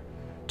stop there.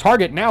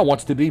 Target now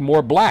wants to be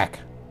more black.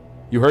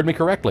 You heard me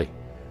correctly.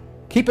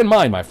 Keep in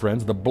mind, my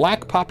friends, the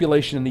black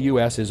population in the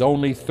U.S. is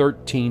only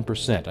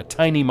 13%, a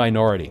tiny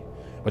minority.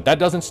 But that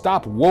doesn't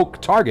stop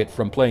woke Target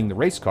from playing the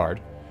race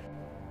card.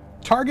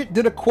 Target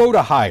did a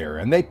quota hire,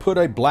 and they put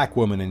a black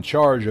woman in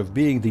charge of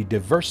being the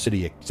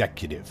diversity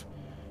executive.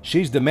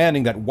 She's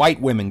demanding that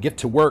white women get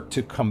to work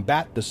to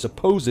combat the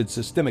supposed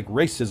systemic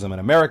racism in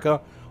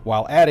America,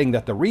 while adding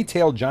that the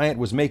retail giant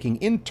was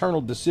making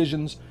internal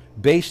decisions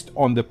based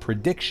on the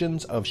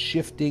predictions of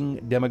shifting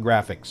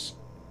demographics.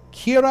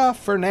 Kira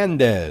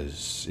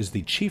Fernandez is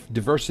the Chief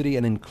Diversity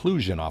and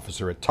Inclusion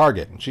Officer at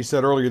Target, and she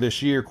said earlier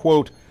this year,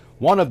 quote,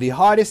 "One of the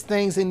hardest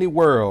things in the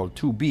world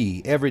to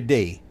be every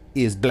day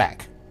is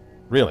black."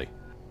 Really?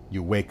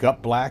 You wake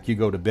up black, you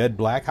go to bed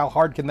black? How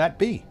hard can that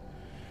be?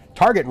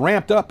 Target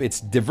ramped up its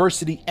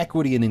diversity,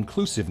 equity, and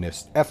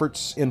inclusiveness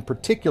efforts, in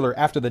particular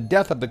after the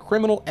death of the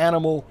criminal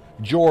animal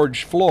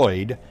George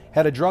Floyd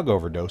had a drug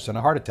overdose and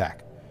a heart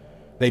attack.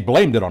 They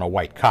blamed it on a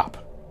white cop.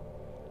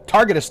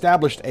 Target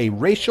established a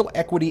Racial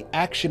Equity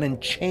Action and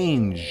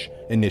Change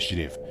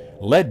initiative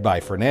led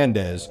by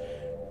Fernandez,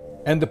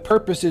 and the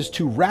purpose is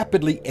to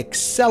rapidly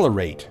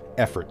accelerate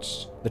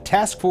efforts. The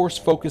task force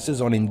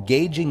focuses on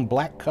engaging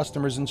black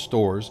customers in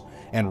stores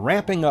and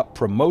ramping up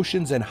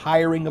promotions and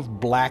hiring of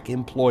black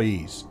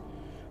employees.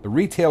 The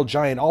retail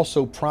giant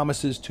also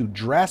promises to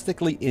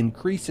drastically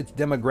increase its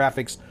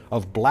demographics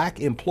of black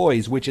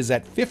employees, which is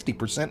at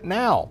 50%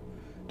 now,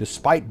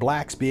 despite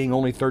blacks being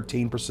only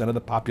 13% of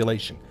the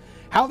population.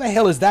 How the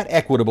hell is that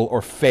equitable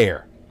or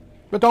fair?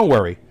 But don't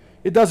worry,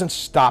 it doesn't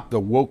stop the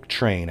woke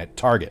train at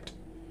Target.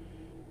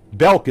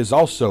 Belk is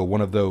also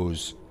one of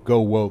those go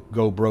woke,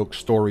 go broke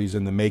stories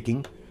in the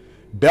making.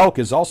 Belk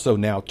is also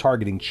now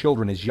targeting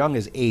children as young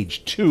as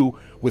age 2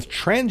 with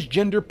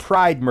transgender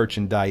pride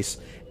merchandise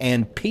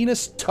and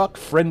penis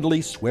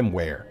tuck-friendly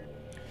swimwear.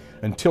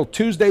 Until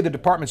Tuesday, the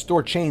department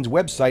store chain's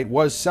website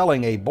was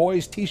selling a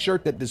boy's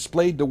t-shirt that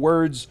displayed the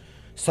words,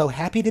 "So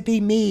happy to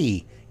be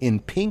me," in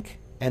pink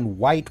and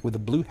white with a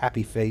blue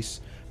happy face,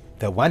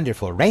 the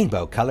wonderful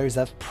rainbow colors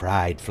of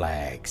pride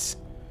flags.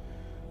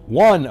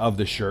 One of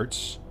the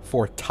shirts,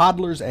 for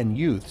toddlers and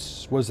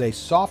youths, was a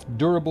soft,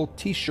 durable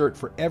t-shirt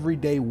for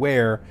everyday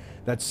wear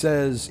that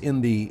says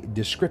in the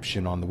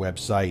description on the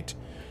website,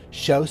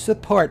 "Show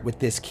support with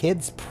this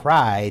Kids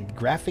Pride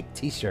graphic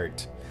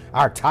t-shirt.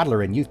 Our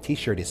toddler and youth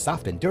t-shirt is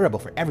soft and durable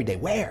for everyday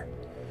wear."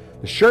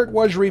 The shirt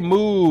was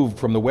removed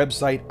from the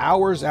website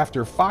hours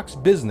after Fox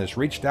Business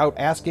reached out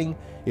asking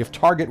if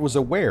Target was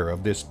aware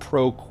of this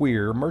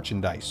pro-queer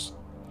merchandise.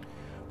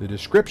 The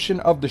description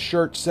of the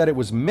shirt said it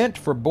was meant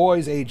for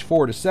boys age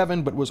 4 to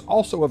 7, but was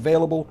also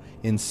available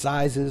in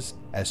sizes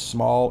as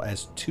small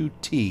as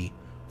 2T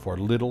for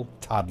little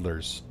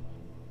toddlers.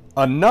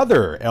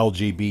 Another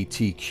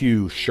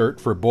LGBTQ shirt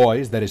for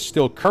boys that is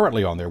still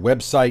currently on their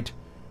website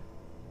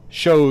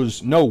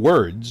shows no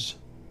words,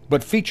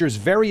 but features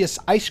various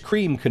ice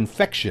cream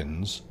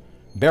confections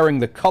bearing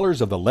the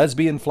colors of the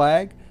lesbian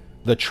flag,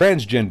 the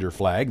transgender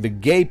flag, the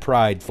gay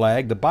pride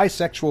flag, the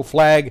bisexual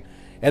flag,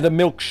 and a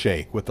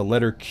milkshake with the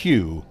letter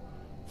Q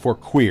for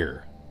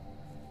queer.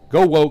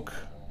 Go woke,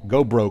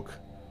 go broke,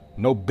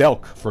 no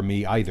Belk for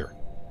me either.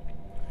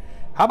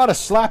 How about a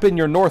slap in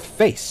your North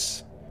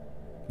Face?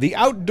 The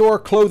outdoor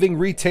clothing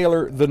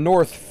retailer The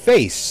North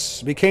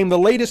Face became the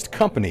latest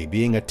company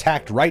being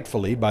attacked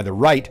rightfully by the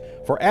right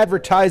for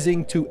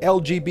advertising to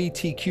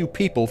LGBTQ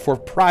people for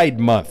Pride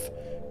Month,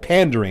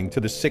 pandering to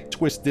the sick,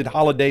 twisted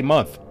holiday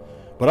month.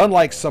 But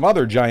unlike some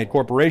other giant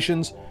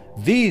corporations,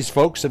 these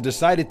folks have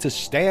decided to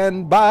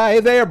stand by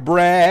their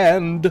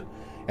brand,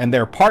 and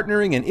they're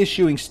partnering and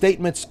issuing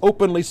statements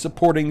openly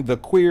supporting the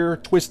queer,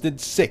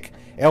 twisted, sick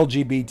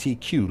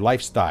LGBTQ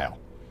lifestyle.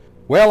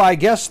 Well, I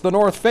guess the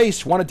North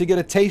Face wanted to get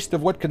a taste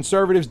of what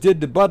conservatives did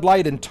to Bud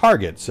Light and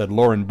Target, said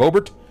Lauren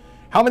Boebert.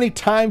 How many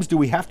times do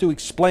we have to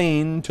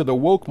explain to the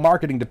woke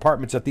marketing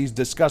departments at these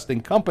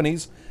disgusting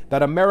companies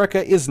that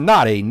America is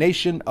not a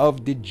nation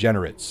of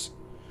degenerates?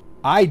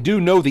 I do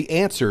know the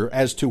answer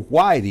as to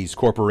why these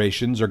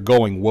corporations are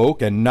going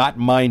woke and not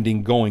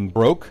minding going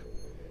broke.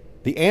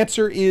 The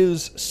answer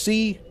is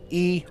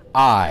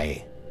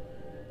CEI.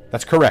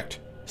 That's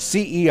correct,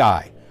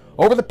 CEI.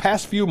 Over the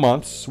past few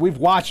months, we've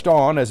watched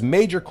on as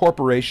major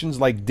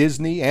corporations like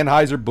Disney,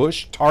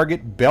 Anheuser-Busch,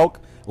 Target, Belk,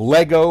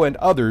 Lego, and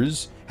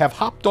others have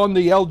hopped on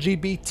the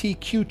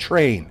LGBTQ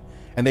train,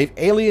 and they've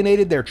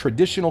alienated their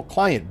traditional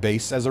client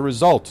base as a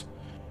result.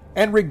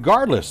 And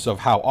regardless of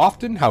how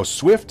often, how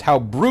swift, how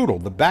brutal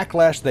the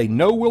backlash they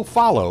know will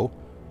follow,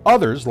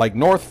 others like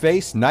North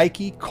Face,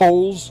 Nike,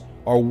 Kohl's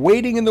are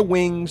waiting in the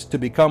wings to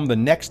become the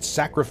next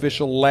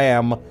sacrificial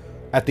lamb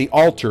at the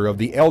altar of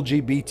the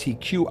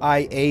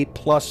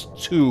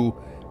LGBTQIA+2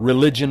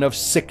 religion of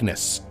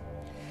sickness.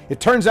 It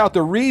turns out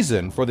the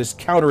reason for this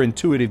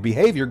counterintuitive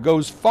behavior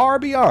goes far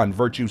beyond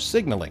virtue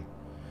signaling.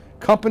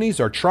 Companies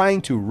are trying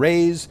to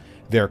raise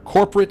their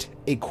Corporate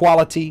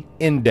Equality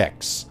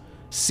Index,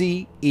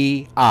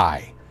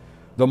 CEI.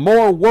 The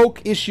more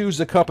woke issues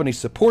a company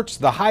supports,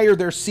 the higher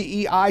their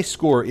CEI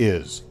score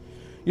is.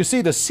 You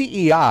see, the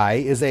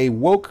CEI is a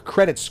woke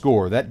credit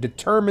score that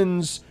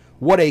determines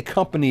what a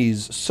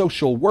company's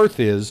social worth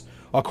is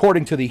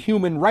according to the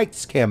Human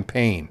Rights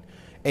Campaign,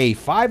 a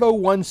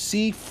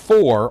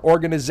 501c4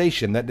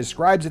 organization that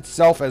describes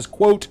itself as,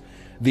 quote,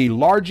 the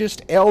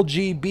largest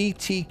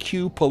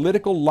LGBTQ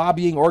political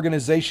lobbying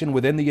organization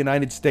within the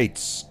United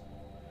States.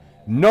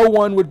 No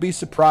one would be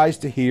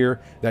surprised to hear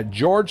that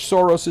George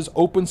Soros's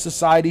Open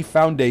Society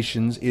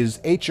Foundations is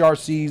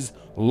HRC's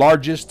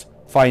largest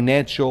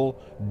financial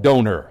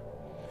donor.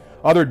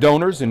 Other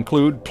donors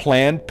include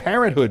Planned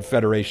Parenthood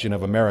Federation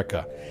of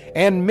America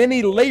and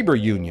many labor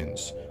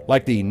unions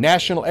like the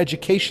National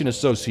Education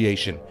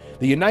Association,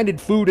 the United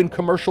Food and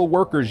Commercial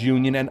Workers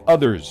Union, and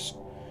others.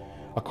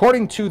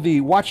 According to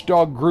the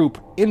watchdog group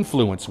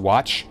Influence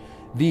Watch,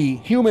 the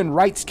Human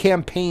Rights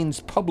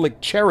Campaign's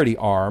public charity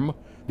arm,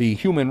 the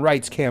Human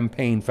Rights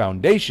Campaign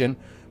Foundation,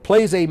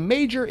 plays a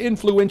major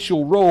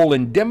influential role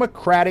in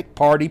Democratic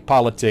Party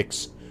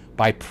politics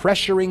by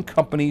pressuring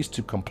companies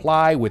to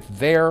comply with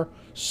their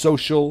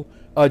social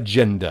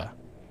agenda.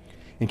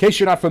 In case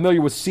you're not familiar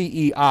with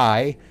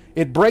CEI,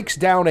 it breaks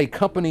down a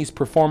company's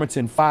performance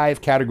in 5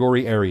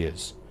 category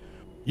areas.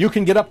 You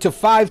can get up to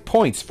 5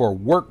 points for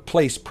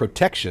workplace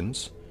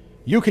protections.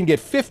 You can get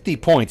 50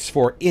 points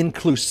for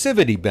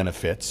inclusivity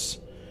benefits,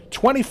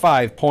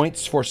 25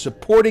 points for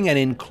supporting an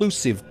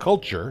inclusive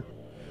culture,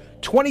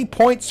 20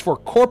 points for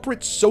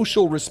corporate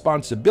social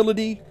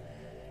responsibility,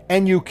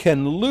 and you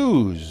can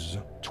lose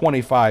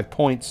 25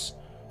 points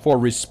for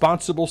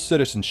responsible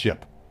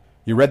citizenship.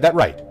 You read that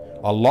right.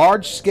 A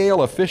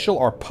large-scale official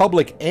or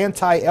public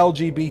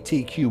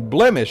anti-LGBTQ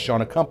blemish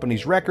on a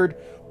company's record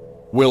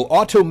will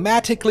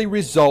automatically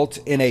result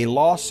in a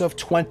loss of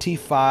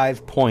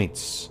 25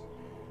 points.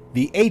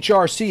 The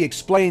HRC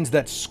explains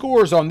that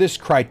scores on this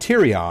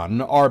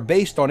criterion are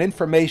based on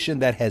information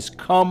that has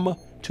come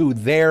to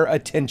their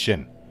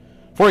attention.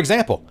 For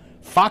example,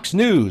 Fox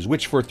News,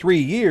 which for 3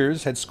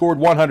 years had scored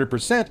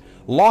 100%,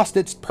 lost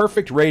its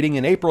perfect rating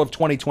in April of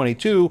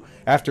 2022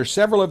 after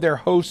several of their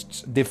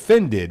hosts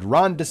defended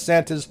Ron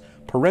DeSantis'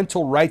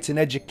 Parental Rights in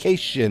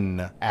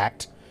Education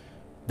Act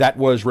that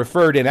was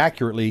referred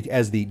inaccurately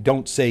as the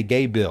Don't Say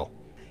Gay bill.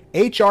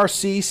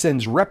 HRC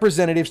sends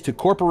representatives to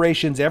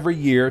corporations every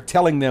year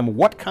telling them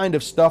what kind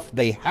of stuff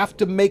they have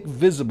to make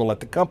visible at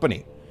the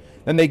company.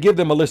 Then they give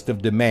them a list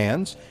of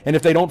demands, and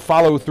if they don't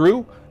follow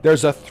through,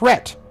 there's a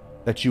threat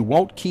that you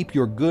won't keep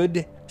your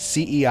good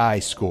CEI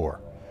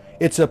score.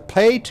 It's a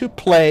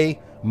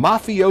pay-to-play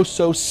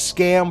mafioso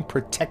scam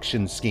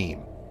protection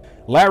scheme.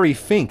 Larry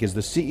Fink is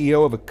the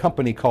CEO of a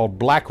company called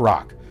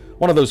BlackRock,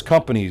 one of those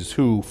companies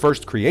who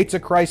first creates a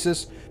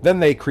crisis,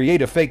 then they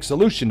create a fake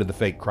solution to the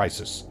fake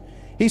crisis.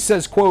 He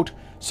says, quote,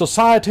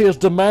 "Society is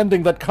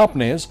demanding that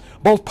companies,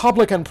 both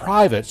public and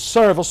private,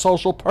 serve a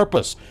social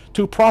purpose.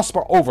 To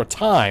prosper over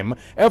time,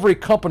 every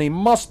company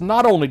must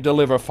not only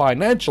deliver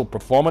financial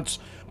performance,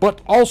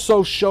 but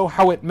also show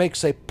how it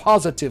makes a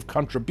positive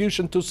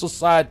contribution to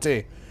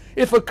society.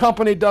 If a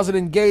company doesn't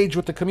engage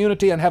with the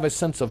community and have a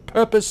sense of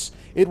purpose,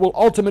 it will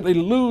ultimately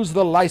lose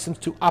the license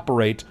to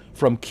operate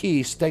from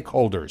key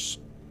stakeholders."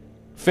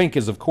 Fink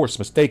is, of course,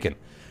 mistaken.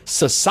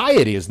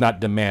 Society is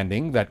not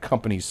demanding that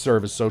companies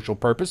serve a social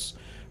purpose.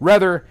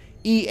 Rather,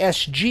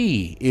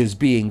 ESG is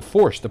being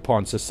forced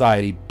upon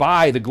society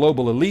by the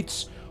global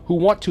elites who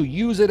want to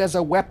use it as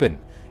a weapon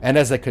and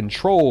as a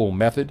control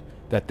method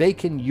that they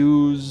can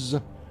use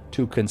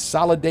to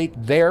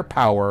consolidate their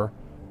power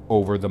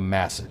over the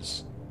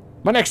masses.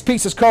 My next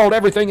piece is called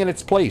Everything in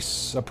Its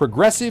Place. A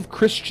progressive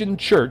Christian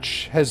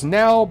church has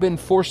now been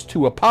forced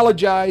to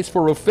apologize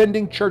for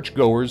offending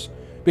churchgoers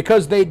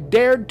because they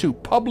dared to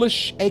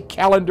publish a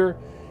calendar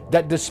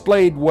that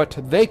displayed what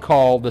they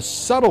call the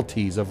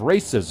subtleties of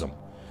racism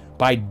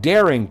by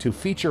daring to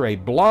feature a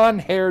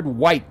blonde-haired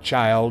white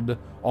child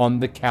on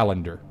the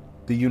calendar.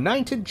 The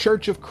United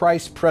Church of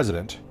Christ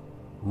president,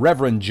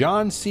 Reverend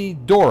John C.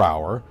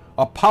 Dorauer,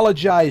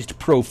 apologized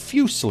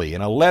profusely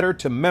in a letter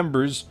to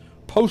members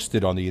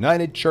posted on the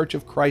United Church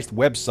of Christ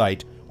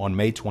website on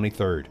May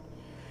 23rd.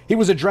 He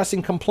was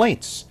addressing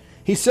complaints.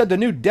 He said the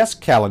new desk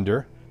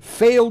calendar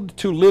failed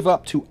to live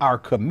up to our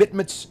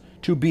commitments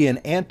to be an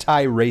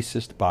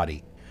anti-racist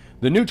body.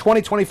 The new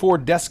 2024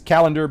 desk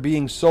calendar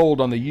being sold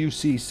on the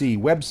UCC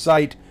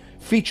website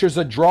features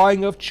a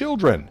drawing of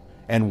children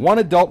and one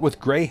adult with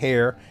gray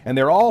hair, and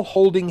they're all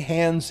holding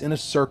hands in a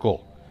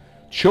circle.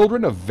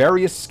 Children of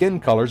various skin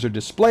colors are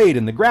displayed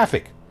in the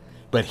graphic.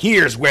 But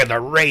here's where the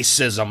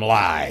racism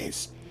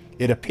lies.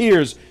 It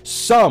appears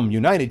some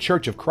United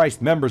Church of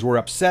Christ members were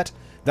upset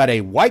that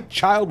a white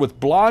child with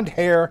blonde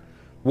hair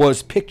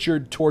was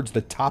pictured towards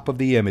the top of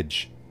the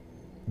image.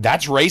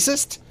 That's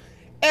racist?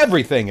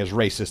 Everything is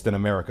racist in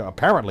America,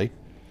 apparently.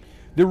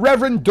 The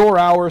Reverend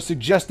Dorauer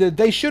suggested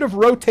they should have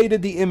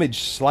rotated the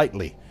image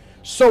slightly,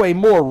 so a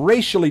more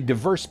racially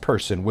diverse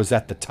person was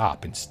at the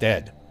top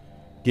instead.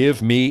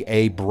 Give me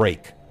a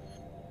break.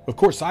 Of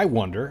course, I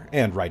wonder,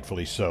 and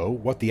rightfully so,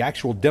 what the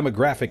actual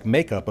demographic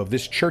makeup of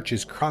this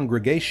church's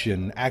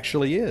congregation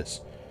actually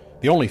is.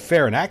 The only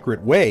fair and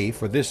accurate way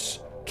for this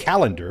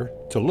calendar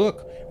to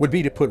look would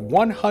be to put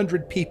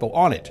 100 people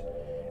on it,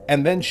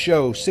 and then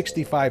show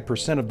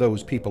 65% of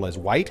those people as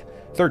white,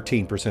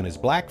 13% as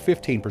black,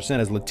 15%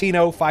 as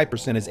Latino,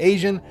 5% as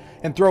Asian,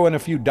 and throw in a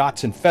few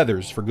dots and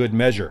feathers for good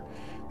measure.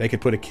 They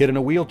could put a kid in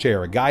a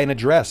wheelchair, a guy in a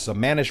dress, a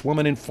mannish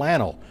woman in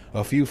flannel,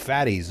 a few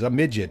fatties, a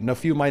midget, and a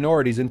few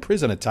minorities in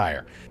prison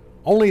attire.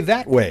 Only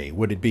that way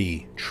would it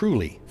be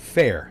truly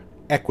fair,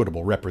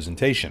 equitable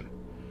representation.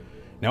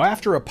 Now,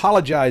 after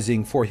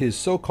apologizing for his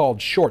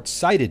so-called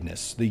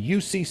short-sightedness, the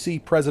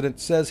UCC president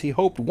says he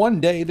hoped one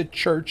day the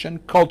church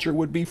and culture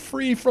would be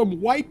free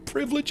from white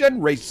privilege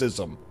and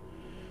racism.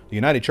 The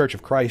United Church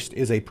of Christ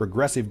is a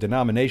progressive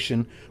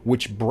denomination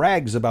which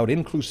brags about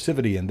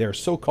inclusivity and their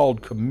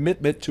so-called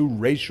commitment to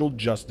racial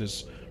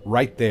justice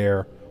right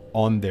there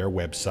on their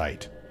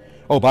website.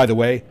 Oh, by the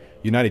way,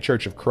 United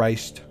Church of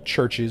Christ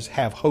churches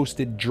have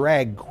hosted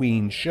drag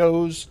queen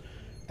shows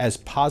as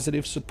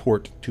positive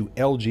support to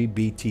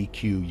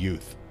LGBTQ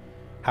youth.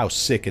 How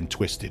sick and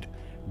twisted.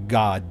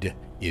 God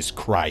is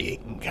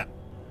crying.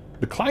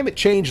 The climate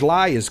change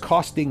lie is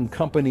costing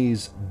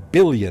companies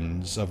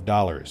billions of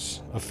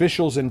dollars.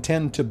 Officials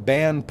intend to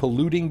ban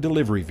polluting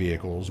delivery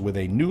vehicles with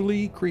a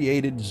newly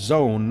created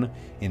zone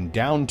in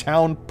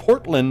downtown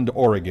Portland,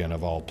 Oregon,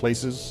 of all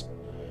places.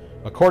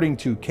 According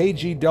to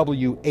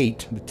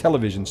KGW8, the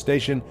television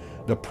station,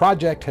 the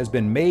project has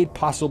been made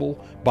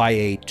possible by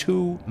a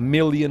 $2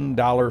 million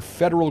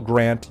federal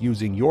grant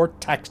using your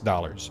tax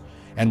dollars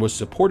and was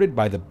supported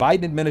by the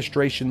Biden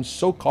administration's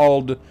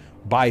so-called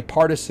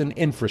bipartisan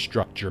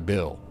infrastructure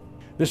bill.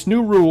 This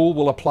new rule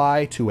will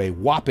apply to a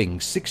whopping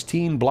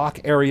 16-block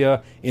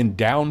area in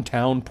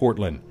downtown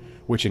Portland,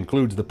 which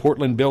includes the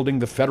Portland Building,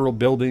 the Federal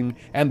Building,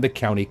 and the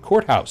County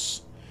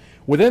Courthouse.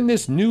 Within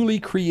this newly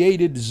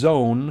created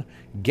zone,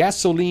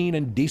 gasoline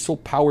and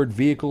diesel-powered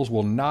vehicles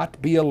will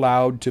not be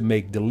allowed to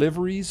make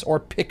deliveries or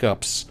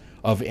pickups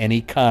of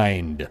any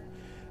kind.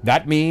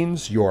 That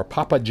means your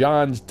Papa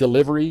John's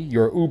delivery,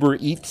 your Uber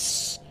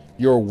Eats,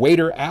 your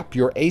Waiter app,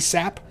 your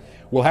ASAP,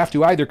 will have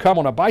to either come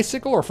on a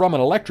bicycle or from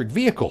an electric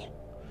vehicle.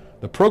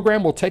 The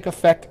program will take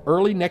effect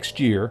early next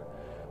year.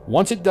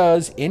 Once it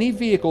does, any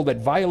vehicle that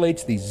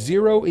violates the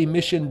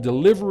zero-emission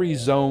delivery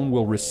zone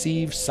will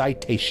receive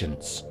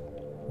citations.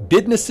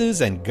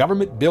 Businesses and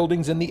government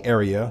buildings in the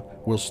area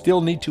will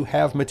still need to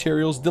have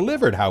materials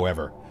delivered,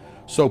 however.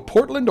 So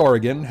Portland,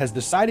 Oregon has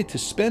decided to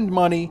spend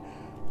money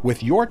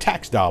with your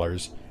tax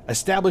dollars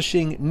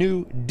establishing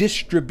new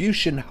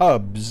distribution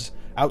hubs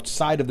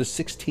outside of the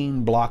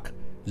 16-block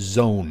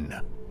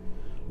zone.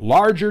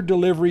 Larger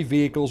delivery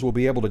vehicles will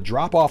be able to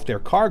drop off their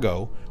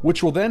cargo,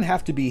 which will then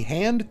have to be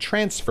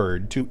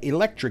hand-transferred to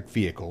electric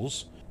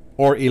vehicles,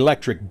 or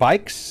electric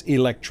bikes,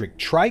 electric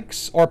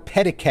trikes, or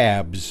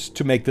pedicabs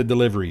to make the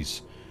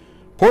deliveries.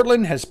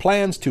 Portland has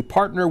plans to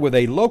partner with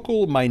a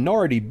local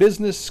minority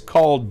business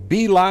called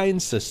Beeline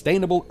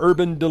Sustainable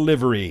Urban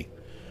Delivery.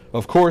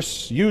 Of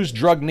course, used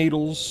drug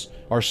needles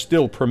are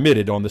still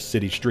permitted on the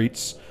city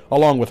streets,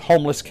 along with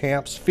homeless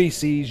camps,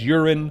 feces,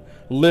 urine,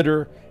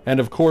 litter, and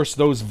of course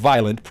those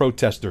violent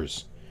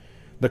protesters.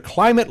 The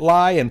climate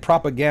lie and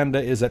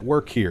propaganda is at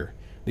work here.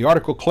 The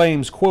article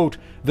claims, quote,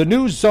 "The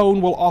new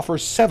zone will offer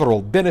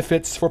several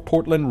benefits for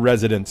Portland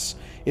residents.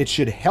 It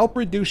should help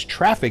reduce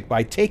traffic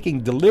by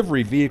taking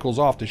delivery vehicles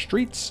off the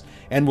streets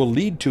and will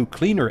lead to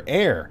cleaner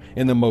air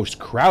in the most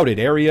crowded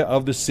area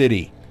of the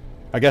city."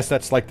 I guess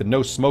that's like the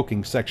no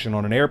smoking section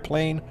on an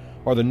airplane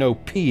or the no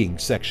peeing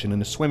section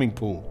in a swimming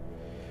pool.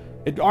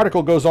 The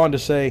article goes on to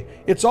say,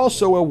 it's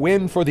also a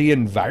win for the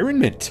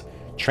environment.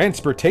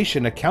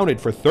 Transportation accounted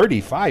for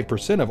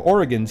 35% of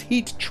Oregon's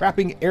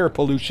heat-trapping air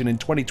pollution in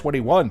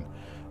 2021.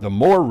 The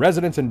more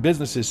residents and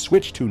businesses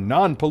switch to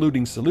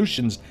non-polluting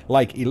solutions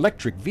like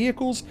electric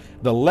vehicles,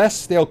 the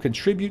less they'll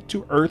contribute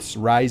to Earth's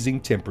rising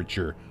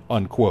temperature,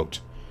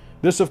 unquote.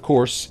 This, of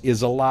course,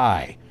 is a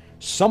lie.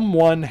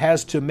 Someone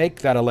has to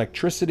make that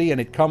electricity, and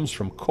it comes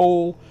from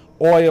coal,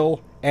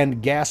 oil,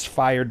 and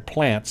gas-fired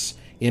plants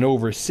in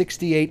over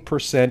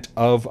 68%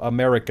 of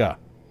America.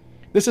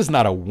 This is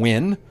not a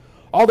win.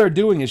 All they're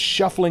doing is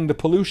shuffling the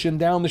pollution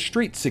down the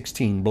street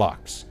 16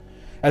 blocks.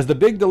 As the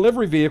big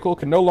delivery vehicle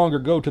can no longer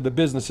go to the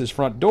business's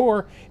front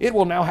door, it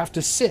will now have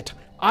to sit,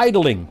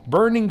 idling,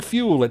 burning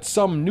fuel at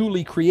some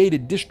newly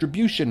created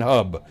distribution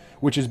hub,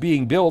 which is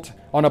being built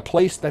on a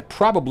place that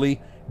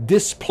probably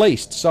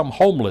displaced some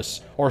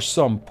homeless or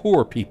some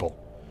poor people.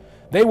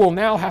 They will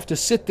now have to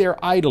sit there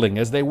idling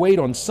as they wait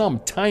on some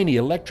tiny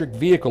electric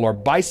vehicle or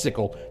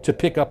bicycle to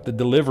pick up the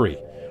delivery.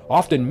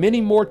 Often many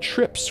more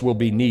trips will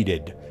be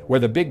needed, where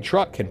the big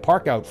truck can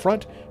park out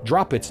front,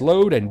 drop its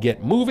load, and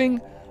get moving.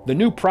 The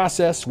new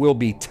process will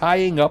be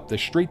tying up the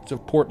streets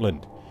of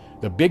Portland.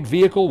 The big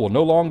vehicle will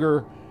no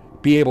longer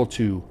be able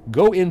to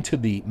go into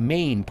the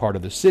main part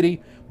of the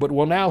city, but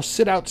will now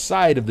sit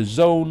outside of the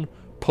zone,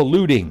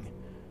 polluting.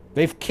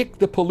 They've kicked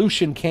the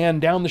pollution can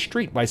down the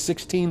street by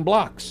 16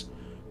 blocks.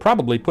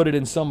 Probably put it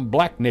in some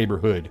black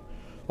neighborhood.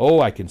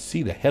 Oh, I can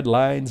see the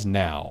headlines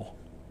now.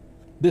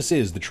 This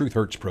is the Truth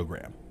Hurts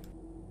program.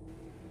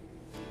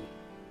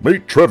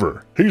 Meet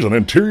Trevor. He's an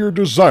interior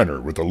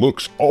designer with the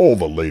looks all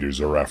the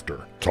ladies are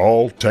after.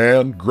 Tall,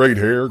 tan, great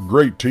hair,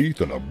 great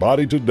teeth, and a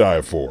body to die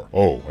for.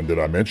 Oh, and did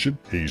I mention?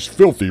 He's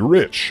filthy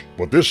rich.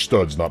 But this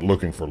stud's not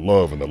looking for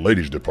love in the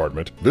ladies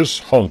department. This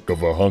hunk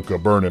of a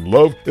burnin'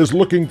 love is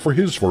looking for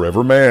his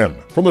forever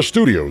man. From the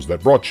studios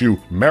that brought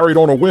you Married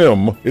on a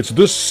Whim, it's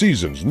this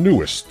season's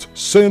newest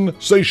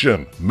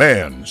sensation,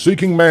 Man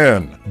Seeking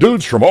Man.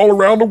 Dudes from all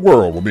around the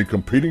world will be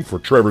competing for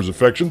Trevor's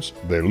affections.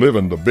 They live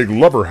in the big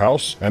lover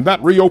house, and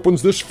that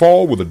reopens this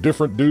fall with a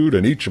different dude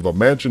in each of the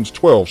mansion's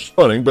 12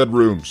 stunning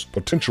bedrooms.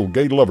 Potential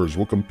gay lovers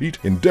will compete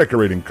in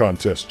decorating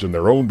contests in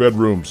their own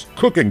bedrooms,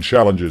 cooking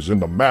challenges in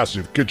the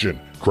massive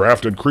kitchen,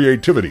 craft and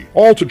creativity,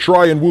 all to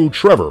try and woo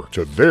Trevor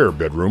to their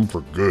bedroom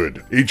for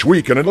good. Each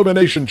week, an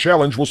elimination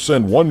challenge will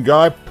send one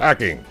guy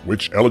packing.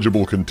 Which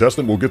eligible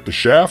contestant will get the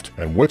shaft,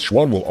 and which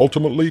one will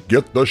ultimately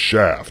get the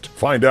shaft?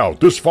 Find out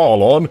this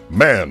fall on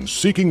Man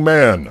Seeking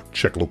Man.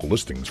 Check local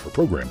listings for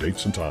program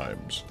dates and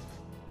times.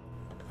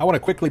 I want to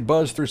quickly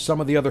buzz through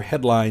some of the other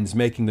headlines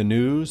making the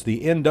news. The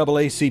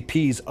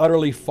NAACP's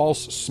utterly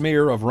false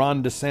smear of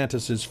Ron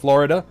DeSantis'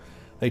 Florida.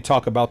 They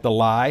talk about the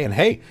lie. And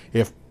hey,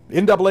 if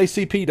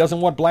NAACP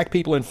doesn't want black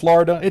people in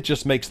Florida, it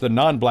just makes the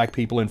non-black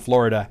people in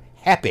Florida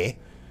happy.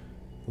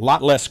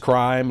 Lot less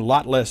crime,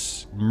 lot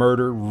less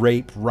murder,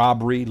 rape,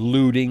 robbery,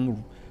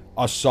 looting,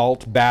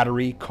 assault,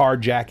 battery,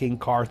 carjacking,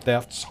 car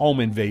thefts, home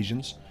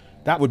invasions.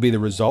 That would be the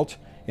result.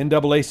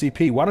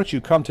 NAACP, why don't you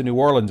come to New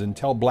Orleans and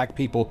tell black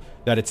people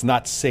that it's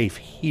not safe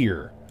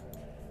here?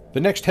 The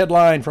next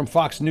headline from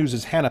Fox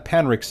News' Hannah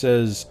Panrick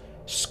says,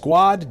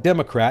 Squad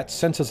Democrat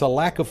senses a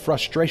lack of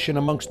frustration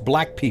amongst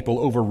black people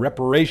over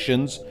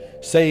reparations,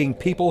 saying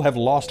people have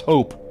lost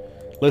hope.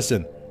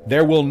 Listen,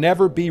 there will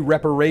never be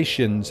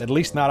reparations, at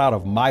least not out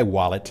of my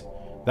wallet.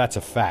 That's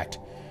a fact.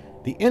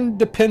 The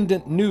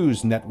independent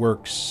news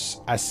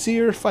network's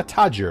Asir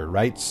Fatajer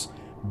writes,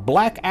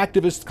 Black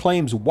activist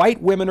claims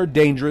white women are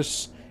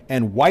dangerous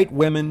and white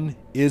women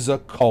is a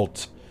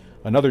cult.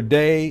 Another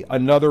day,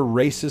 another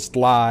racist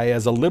lie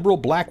as a liberal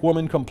black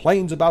woman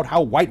complains about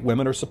how white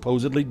women are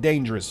supposedly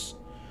dangerous.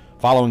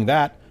 Following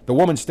that, the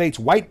woman states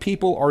white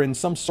people are in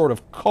some sort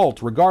of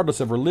cult regardless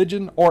of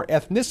religion or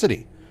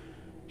ethnicity.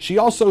 She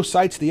also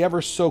cites the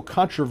ever so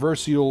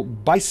controversial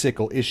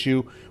bicycle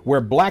issue where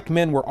black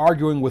men were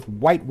arguing with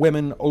white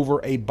women over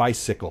a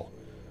bicycle.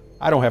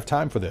 I don't have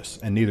time for this,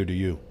 and neither do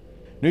you.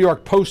 New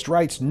York Post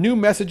writes, new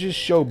messages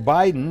show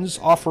Biden's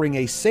offering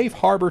a safe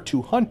harbor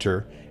to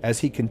Hunter as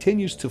he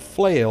continues to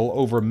flail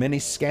over many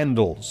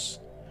scandals.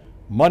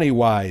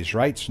 MoneyWise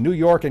writes, New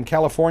York and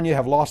California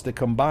have lost a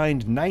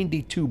combined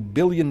 $92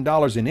 billion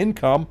in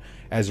income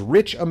as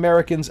rich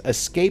Americans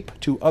escape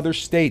to other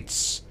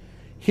states.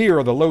 Here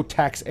are the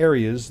low-tax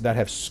areas that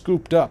have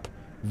scooped up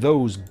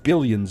those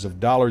billions of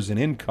dollars in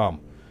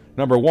income.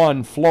 Number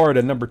 1,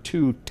 Florida. Number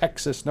 2,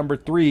 Texas. Number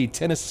 3,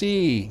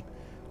 Tennessee.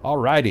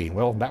 Alrighty,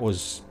 well, that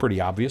was pretty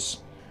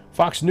obvious.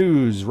 Fox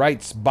News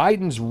writes,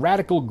 Biden's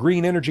radical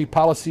green energy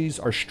policies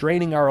are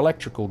straining our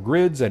electrical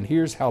grids, and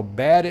here's how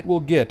bad it will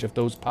get if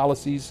those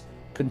policies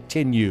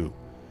continue.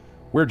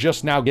 We're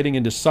just now getting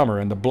into summer,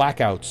 and the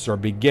blackouts are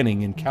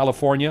beginning in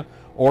California,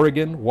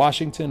 Oregon,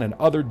 Washington, and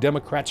other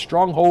Democrat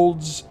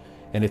strongholds,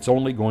 and it's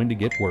only going to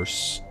get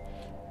worse.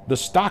 The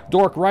Stock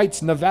Dork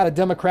writes, Nevada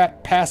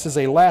Democrat passes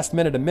a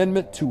last-minute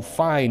amendment to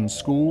fine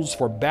schools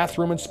for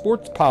bathroom and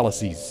sports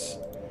policies.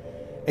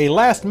 A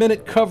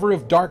last-minute cover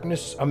of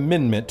darkness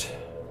amendment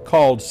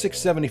called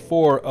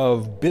 674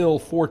 of Bill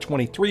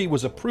 423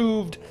 was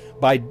approved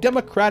by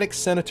Democratic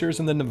senators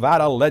in the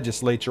Nevada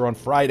legislature on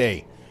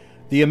Friday.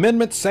 The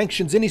amendment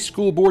sanctions any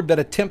school board that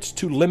attempts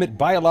to limit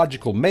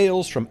biological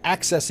males from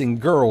accessing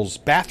girls'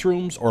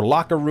 bathrooms or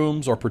locker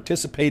rooms or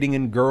participating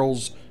in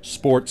girls'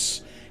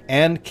 sports,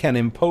 and can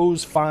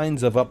impose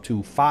fines of up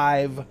to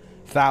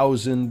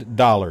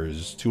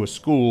 $5,000 to a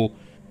school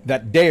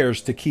that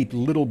dares to keep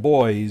little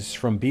boys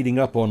from beating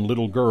up on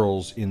little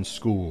girls in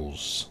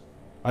schools.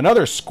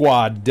 Another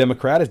squad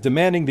Democrat is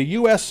demanding the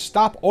U.S.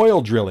 stop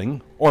oil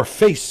drilling or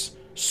face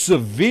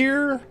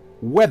severe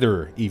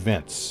weather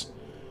events.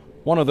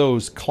 One of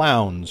those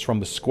clowns from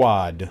the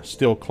squad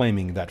still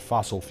claiming that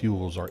fossil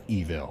fuels are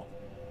evil.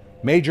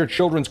 Major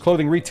children's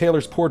clothing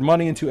retailers poured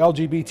money into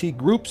LGBT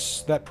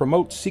groups that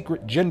promote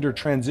secret gender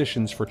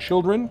transitions for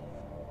children.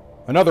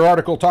 Another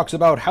article talks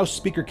about House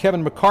Speaker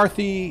Kevin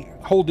McCarthy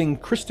holding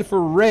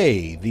Christopher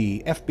Wray,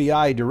 the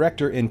FBI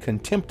director, in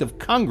contempt of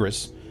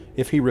Congress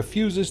if he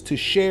refuses to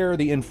share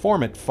the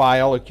informant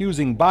file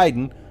accusing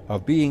Biden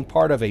of being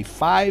part of a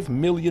 $5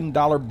 million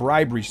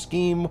bribery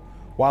scheme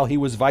while he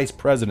was vice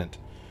president.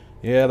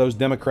 Yeah, those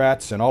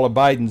Democrats and all of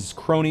Biden's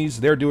cronies,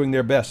 they're doing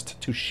their best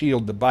to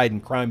shield the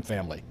Biden crime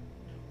family.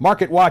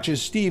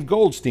 MarketWatch's Steve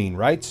Goldstein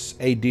writes,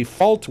 a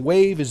default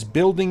wave is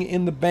building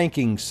in the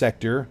banking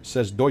sector,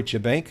 says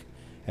Deutsche Bank,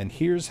 and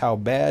here's how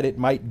bad it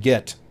might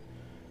get.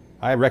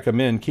 I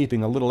recommend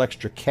keeping a little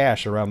extra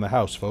cash around the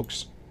house,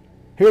 folks.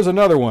 Here's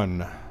another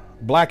one.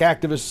 Black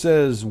activist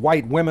says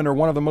white women are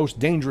one of the most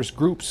dangerous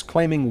groups,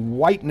 claiming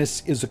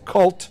whiteness is a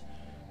cult.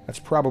 That's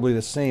probably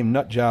the same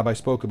nut job I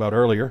spoke about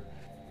earlier.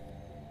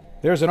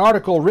 There's an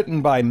article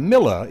written by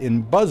Milla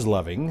in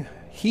BuzzLoving.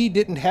 He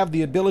didn't have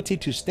the ability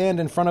to stand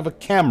in front of a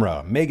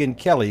camera. Megyn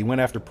Kelly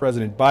went after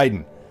President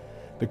Biden.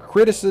 The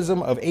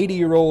criticism of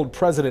 80-year-old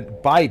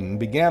President Biden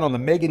began on the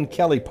Megyn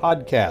Kelly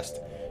podcast.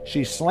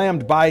 She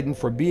slammed Biden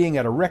for being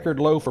at a record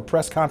low for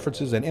press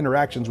conferences and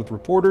interactions with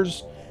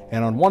reporters,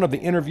 and on one of the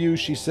interviews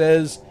she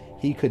says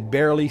he could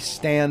barely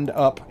stand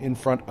up in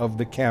front of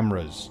the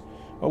cameras.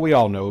 Well, we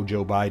all know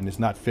Joe Biden is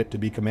not fit to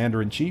be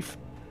commander-in-chief.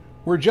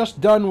 We're just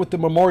done with the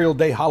Memorial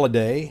Day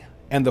holiday,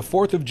 and the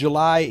 4th of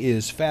July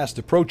is fast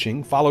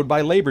approaching, followed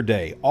by Labor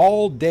Day,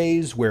 all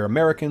days where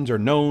Americans are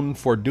known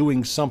for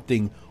doing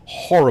something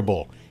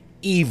horrible,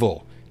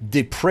 evil,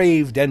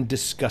 depraved, and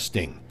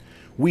disgusting.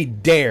 We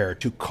dare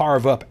to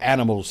carve up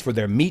animals for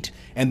their meat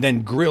and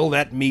then grill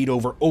that meat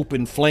over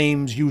open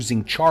flames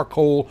using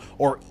charcoal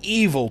or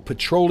evil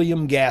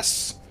petroleum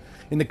gas.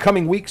 In the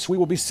coming weeks, we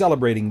will be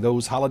celebrating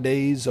those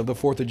holidays of the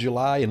 4th of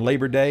July and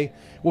Labor Day.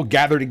 We'll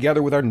gather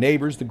together with our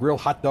neighbors to grill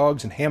hot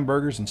dogs and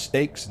hamburgers and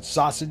steaks and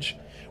sausage.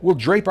 We'll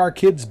drape our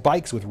kids'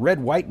 bikes with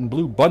red, white, and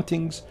blue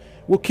buntings.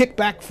 We'll kick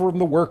back from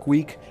the work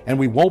week, and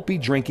we won't be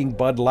drinking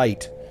Bud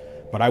Light.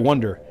 But I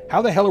wonder,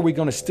 How the hell are we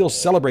going to still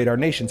celebrate our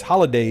nation's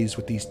holidays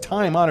with these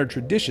time-honored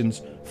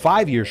traditions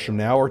 5 years from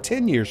now or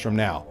 10 years from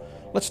now?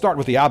 Let's start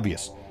with the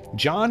obvious.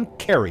 John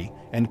Kerry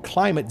and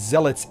climate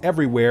zealots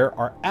everywhere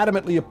are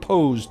adamantly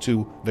opposed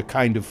to the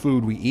kind of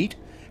food we eat,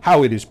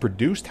 how it is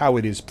produced, how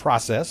it is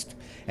processed,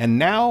 and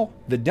now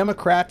the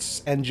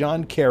Democrats and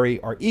John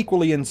Kerry are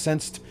equally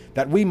incensed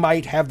that we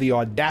might have the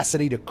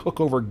audacity to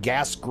cook over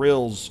gas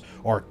grills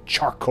or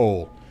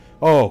charcoal.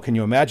 Oh, can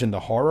you imagine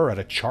the horror at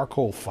a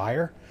charcoal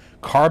fire?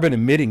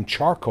 Carbon-emitting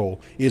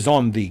charcoal is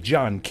on the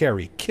John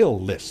Kerry kill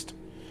list.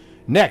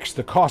 Next,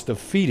 the cost of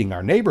feeding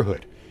our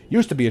neighborhood.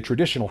 Used to be a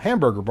traditional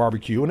hamburger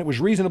barbecue, and it was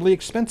reasonably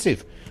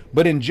expensive.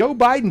 But in Joe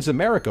Biden's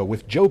America,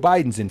 with Joe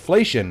Biden's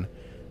inflation,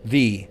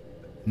 the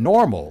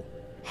normal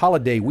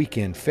holiday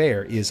weekend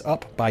fare is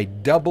up by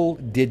double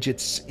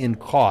digits in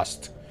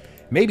cost.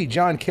 Maybe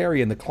John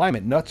Kerry and the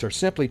climate nuts are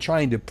simply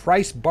trying to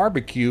price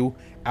barbecue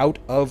out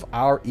of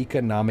our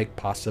economic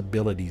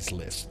possibilities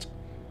list.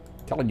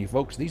 I'm telling you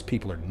folks, these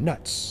people are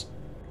nuts.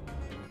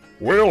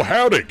 Well,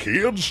 howdy,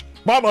 kids.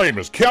 My name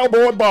is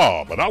Cowboy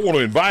Bob, and I want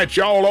to invite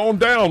y'all on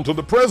down to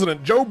the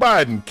President Joe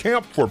Biden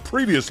Camp for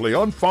Previously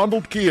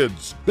Unfondled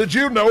Kids. Did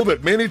you know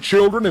that many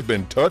children have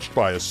been touched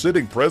by a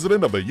sitting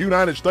president of the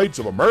United States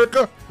of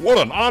America? What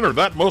an honor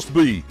that must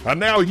be. And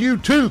now you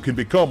too can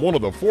become one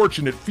of the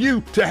fortunate few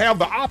to have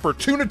the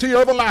opportunity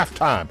of a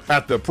lifetime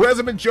at the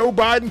President Joe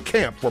Biden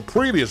Camp for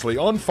Previously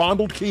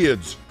Unfondled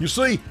Kids. You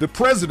see, the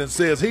president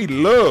says he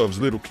loves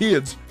little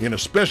kids in a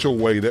special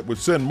way that would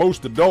send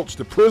most adults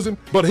to prison,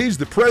 but he's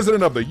the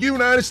president of the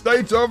United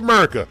States of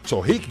America,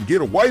 so he can get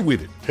away with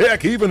it.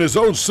 Heck, even his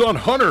own son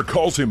Hunter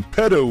calls him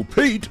Pedo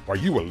Pete. Are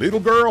you a little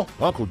girl?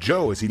 Uncle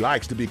Joe, as he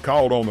likes to be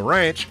called on the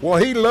ranch,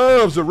 well, he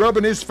loves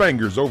rubbing his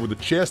fingers over the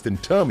chest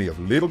and tummy of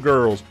little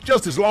girls,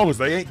 just as long as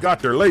they ain't got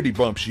their lady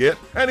bumps yet.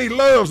 And he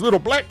loves little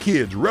black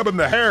kids rubbing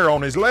the hair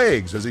on his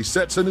legs as he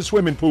sits in the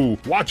swimming pool,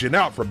 watching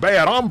out for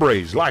bad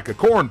hombres like a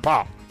corn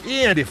pop.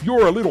 And if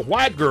you're a little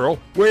white girl,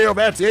 well,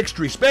 that's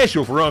extra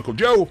special for Uncle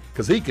Joe,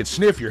 because he can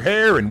sniff your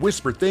hair and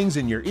whisper things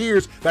in your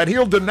ears that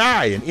he'll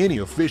deny in any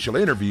official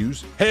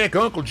interviews. Heck,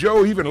 Uncle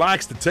Joe even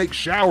likes to take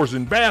showers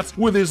and baths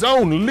with his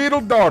own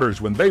little daughters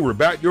when they were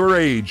about your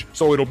age,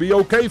 so it'll be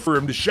okay for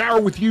him to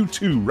shower with you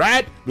too,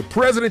 right? The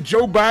President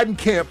Joe Biden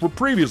Camp for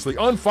Previously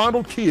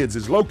Unfondled Kids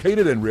is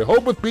located in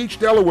Rehoboth Beach,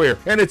 Delaware,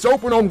 and it's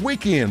open on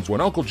weekends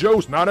when Uncle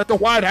Joe's not at the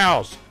White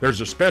House.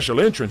 There's a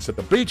special entrance at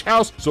the beach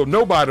house, so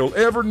nobody'll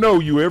ever know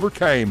you ever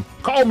came.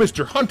 Call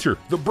Mr. Hunter,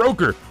 the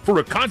broker, for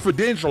a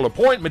confidential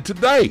appointment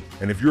today.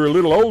 And if you're a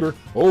little older,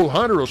 old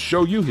Hunter will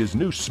show you his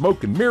new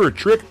smoke and mirror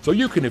trick so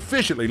you can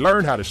efficiently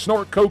learn how to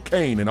snort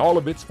cocaine in all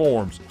of its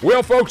forms.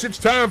 Well, folks, it's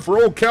time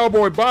for old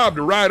Cowboy Bob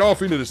to ride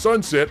off into the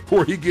sunset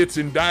before he gets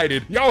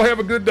indicted. Y'all have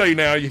a good day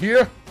now, you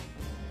hear?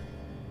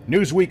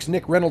 Newsweek's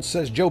Nick Reynolds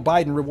says Joe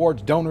Biden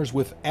rewards donors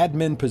with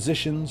admin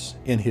positions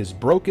in his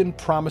broken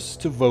promise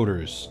to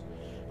voters.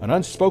 An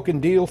unspoken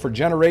deal for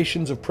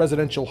generations of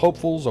presidential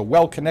hopefuls. A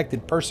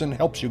well-connected person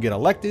helps you get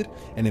elected,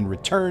 and in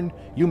return,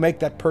 you make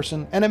that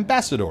person an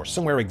ambassador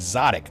somewhere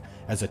exotic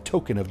as a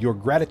token of your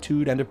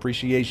gratitude and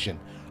appreciation.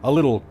 A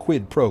little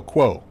quid pro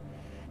quo.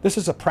 This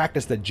is a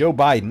practice that Joe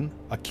Biden,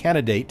 a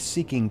candidate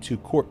seeking to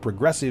court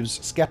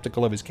progressives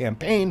skeptical of his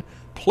campaign,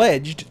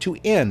 pledged to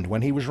end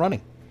when he was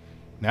running.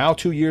 Now,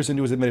 2 years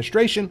into his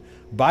administration,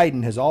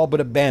 Biden has all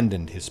but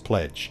abandoned his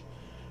pledge.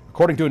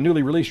 According to a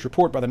newly released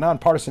report by the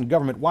nonpartisan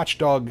government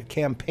watchdog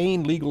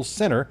Campaign Legal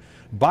Center,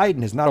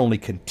 Biden has not only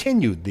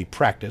continued the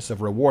practice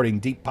of rewarding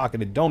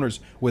deep-pocketed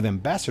donors with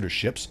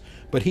ambassadorships,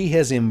 but he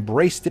has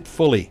embraced it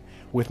fully,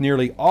 with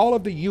nearly all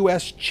of the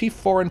U.S. chief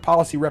foreign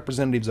policy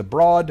representatives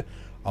abroad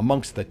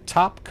amongst the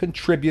top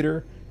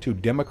contributor to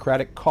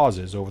Democratic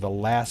causes over the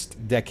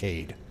last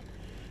decade.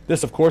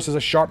 This, of course, is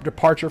a sharp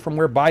departure from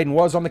where Biden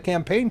was on the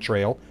campaign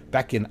trail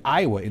back in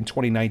Iowa in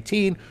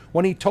 2019,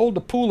 when he told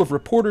a pool of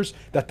reporters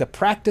that the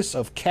practice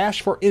of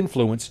cash for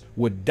influence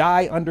would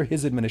die under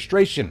his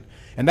administration,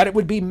 and that it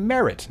would be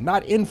merit,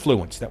 not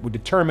influence, that would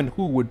determine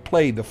who would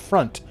play the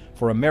front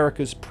for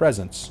America's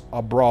presence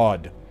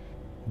abroad.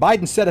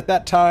 Biden said at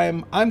that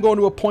time, "I'm going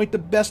to appoint the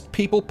best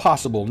people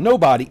possible.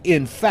 Nobody,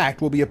 in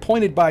fact, will be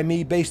appointed by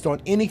me based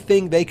on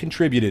anything they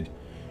contributed."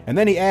 And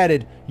then he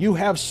added, "You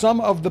have some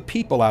of the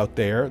people out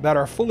there that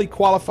are fully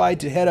qualified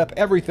to head up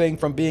everything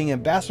from being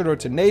ambassador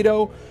to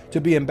NATO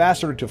to be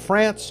ambassador to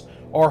France,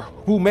 or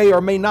who may or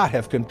may not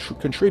have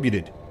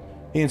contributed."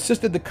 He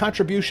insisted the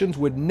contributions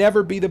would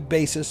never be the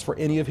basis for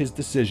any of his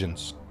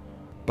decisions.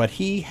 But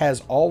he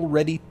has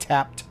already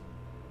tapped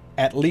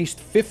at least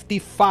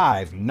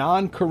 55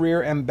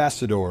 non-career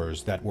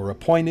ambassadors that were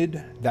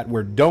appointed, that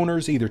were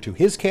donors either to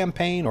his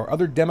campaign or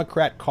other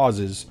Democrat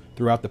causes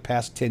throughout the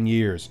past 10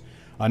 years.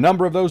 A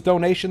number of those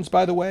donations,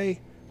 by the way,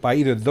 by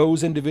either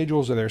those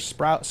individuals or their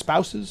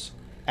spouses,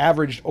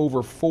 averaged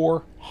over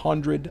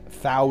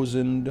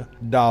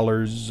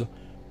 $400,000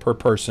 per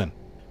person.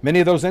 Many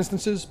of those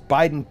instances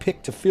Biden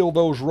picked to fill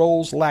those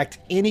roles lacked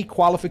any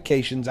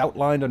qualifications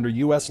outlined under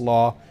U.S.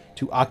 law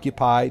to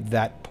occupy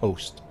that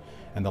post.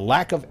 and the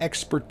lack of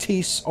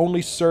expertise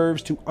only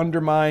serves to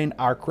undermine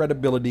our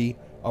credibility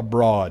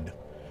abroad.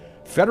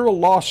 Federal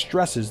law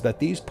stresses that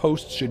these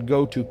posts should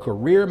go to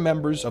career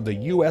members of the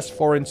U.S.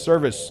 Foreign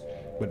Service,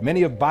 but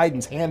many of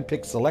Biden's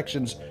hand-picked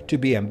selections to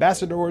be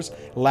ambassadors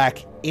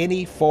lack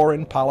any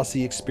foreign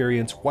policy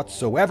experience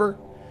whatsoever,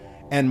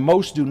 and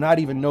most do not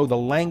even know the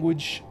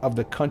language of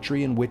the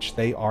country in which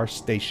they are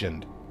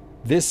stationed.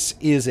 This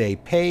is a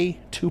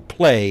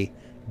pay-to-play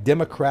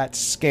Democrat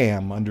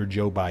scam under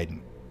Joe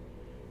Biden.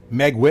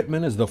 Meg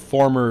Whitman is the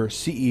former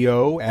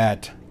CEO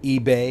at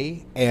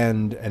eBay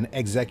and an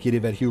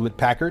executive at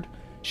Hewlett-Packard.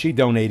 She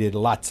donated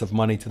lots of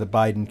money to the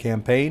Biden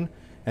campaign,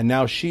 and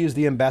now she is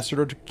the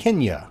ambassador to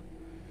Kenya.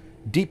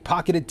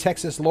 Deep-pocketed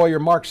Texas lawyer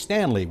Mark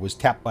Stanley was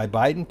tapped by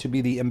Biden to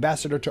be the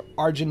ambassador to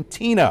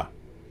Argentina.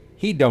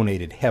 He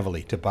donated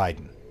heavily to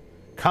Biden.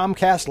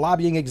 Comcast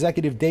lobbying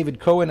executive David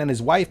Cohen and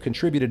his wife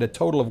contributed a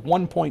total of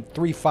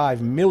 $1.35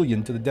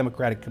 million to the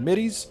Democratic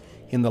committees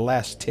in the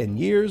last 10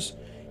 years.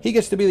 He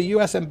gets to be the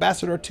U.S.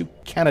 ambassador to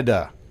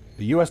Canada.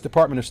 The U.S.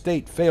 Department of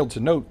State failed to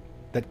note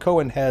that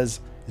Cohen has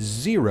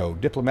zero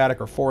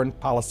diplomatic or foreign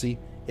policy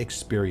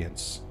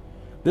experience.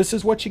 This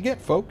is what you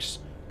get, folks.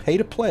 Pay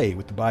to play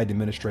with the Biden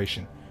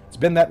administration. It's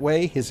been that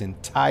way his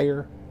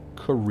entire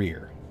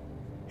career.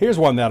 Here's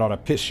one that ought to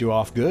piss you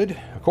off good.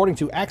 According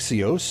to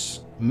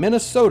Axios,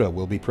 Minnesota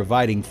will be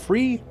providing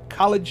free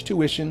college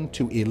tuition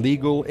to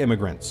illegal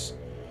immigrants.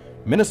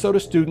 Minnesota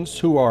students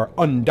who are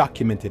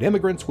undocumented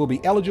immigrants will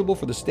be eligible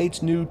for the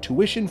state's new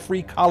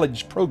tuition-free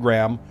college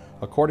program,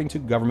 according to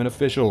government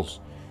officials.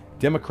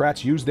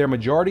 Democrats used their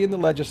majority in the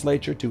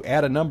legislature to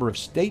add a number of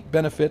state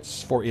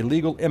benefits for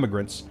illegal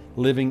immigrants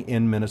living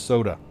in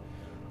Minnesota.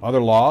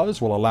 Other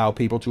laws will allow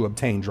people to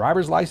obtain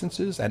driver's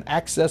licenses and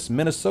access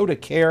Minnesota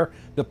Care,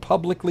 the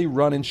publicly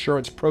run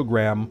insurance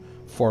program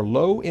for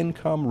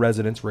low-income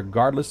residents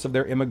regardless of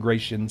their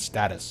immigration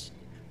status.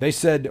 They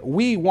said,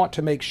 "We want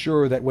to make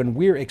sure that when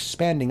we're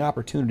expanding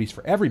opportunities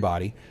for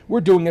everybody,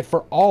 we're doing it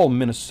for all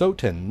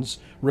Minnesotans,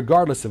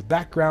 regardless of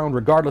background,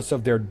 regardless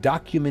of their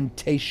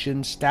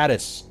documentation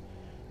status."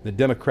 The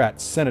Democrat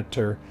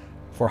Senator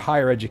for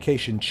Higher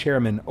Education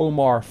Chairman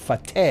Omar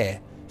Fateh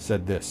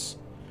said this.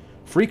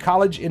 Free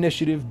College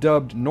Initiative,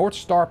 dubbed North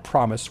Star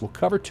Promise, will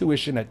cover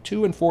tuition at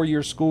 2- and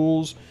 4-year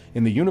schools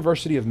in the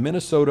University of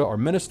Minnesota or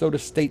Minnesota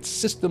State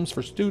systems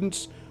for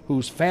students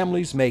whose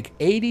families make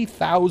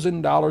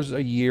 $80,000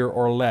 a year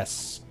or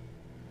less.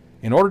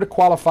 In order to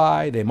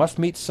qualify, they must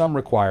meet some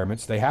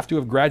requirements. They have to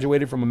have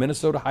graduated from a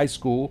Minnesota high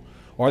school,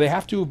 or they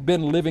have to have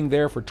been living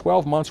there for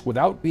 12 months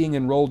without being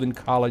enrolled in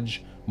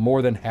college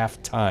more than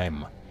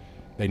half-time.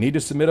 They need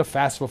to submit a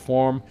FAFSA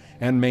form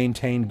and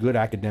maintain good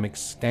academic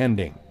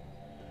standing.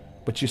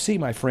 But you see,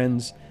 my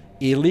friends,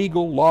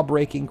 illegal,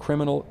 law-breaking,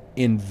 criminal,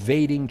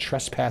 invading,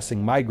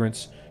 trespassing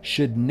migrants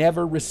should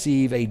never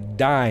receive a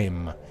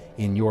dime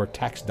in your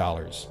tax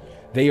dollars.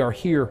 They are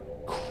here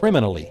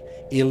criminally,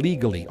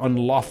 illegally,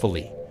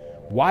 unlawfully.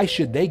 Why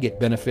should they get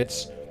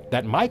benefits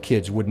that my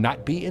kids would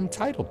not be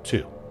entitled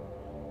to?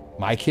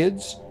 My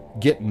kids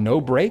get no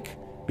break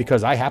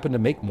because I happen to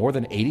make more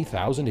than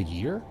 $80,000 a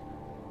year?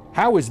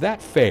 How is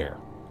that fair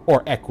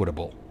or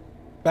equitable?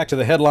 Back to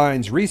the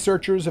headlines.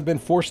 Researchers have been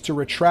forced to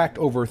retract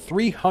over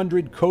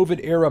 300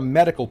 COVID-era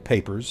medical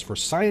papers for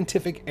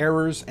scientific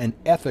errors and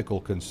ethical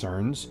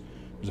concerns.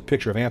 There's a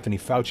picture of Anthony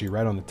Fauci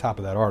right on the top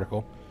of that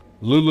article.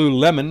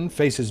 Lululemon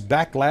faces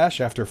backlash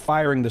after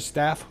firing the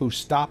staff who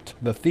stopped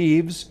the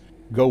thieves.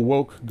 Go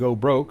woke, go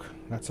broke.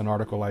 That's an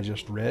article I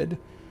just read.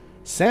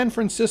 San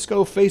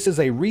Francisco faces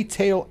a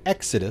retail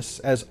exodus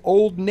as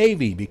Old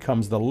Navy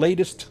becomes the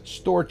latest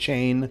store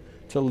chain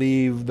to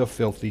leave the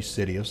filthy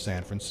city of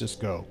San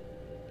Francisco.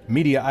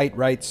 Mediaite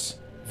writes,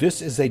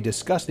 "This is a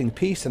disgusting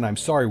piece and I'm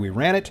sorry we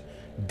ran it.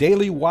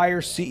 Daily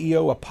Wire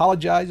CEO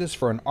apologizes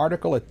for an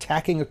article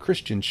attacking a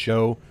Christian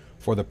show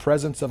for the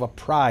presence of a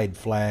pride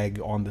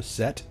flag on the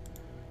set.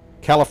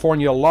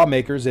 California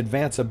lawmakers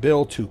advance a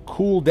bill to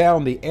cool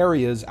down the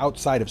areas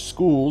outside of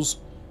schools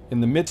in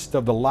the midst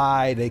of the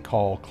lie they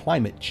call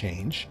climate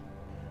change.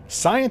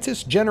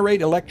 Scientists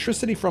generate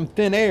electricity from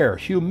thin air.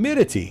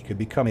 Humidity could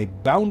become a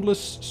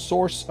boundless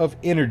source of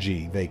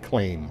energy, they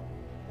claim."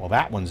 Well,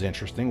 that one's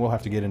interesting. We'll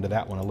have to get into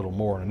that one a little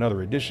more in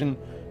another edition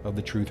of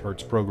the Truth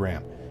Hurts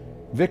program.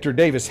 Victor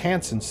Davis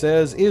Hanson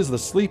says, "Is the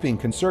sleeping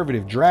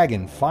conservative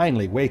dragon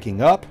finally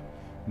waking up?"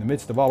 In the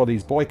midst of all of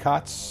these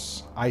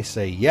boycotts, I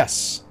say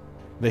yes.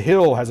 The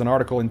Hill has an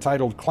article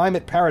entitled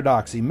 "Climate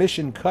Paradox: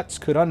 Emission Cuts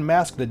Could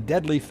Unmask the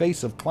Deadly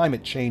Face of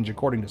Climate Change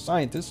According to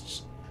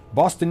Scientists."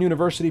 Boston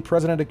University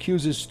president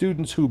accuses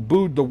students who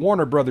booed the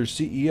Warner Brothers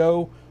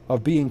CEO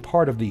of being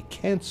part of the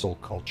cancel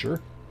culture.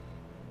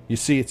 You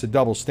see, it's a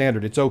double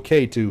standard. It's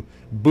okay to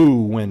boo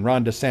when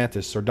Ron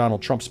DeSantis or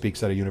Donald Trump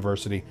speaks at a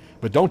university,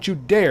 but don't you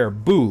dare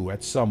boo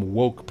at some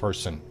woke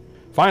person.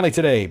 Finally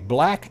today,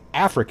 Black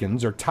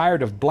Africans are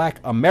tired of Black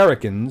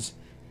Americans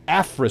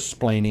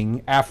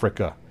Afrisplaining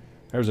Africa.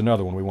 There's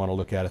another one we want to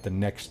look at the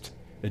next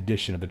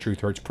edition of the Truth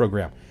Hurts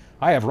program.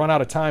 I have run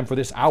out of time for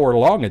this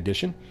hour-long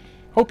edition.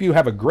 Hope you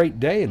have a great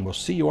day, and we'll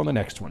see you on the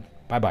next one.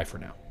 Bye-bye for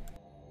now.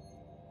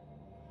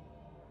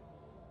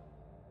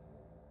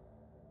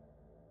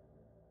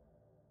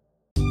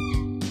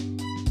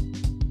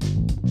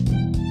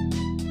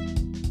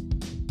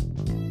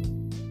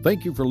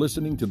 Thank you for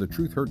listening to the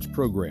Truth Hurts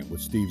program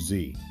with Steve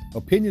Z.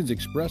 Opinions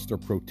expressed are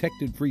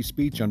protected free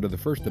speech under the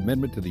First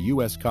Amendment to the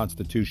U.S.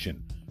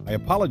 Constitution. I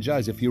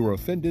apologize if you were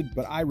offended,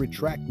 but I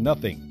retract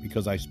nothing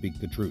because I speak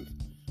the truth.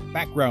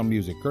 Background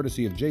music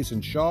courtesy of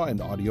Jason Shaw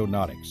and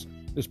Audionautics.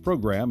 This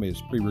program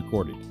is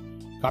pre-recorded.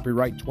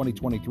 Copyright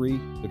 2023,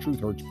 the Truth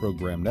Hurts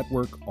Program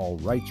Network, all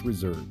rights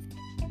reserved.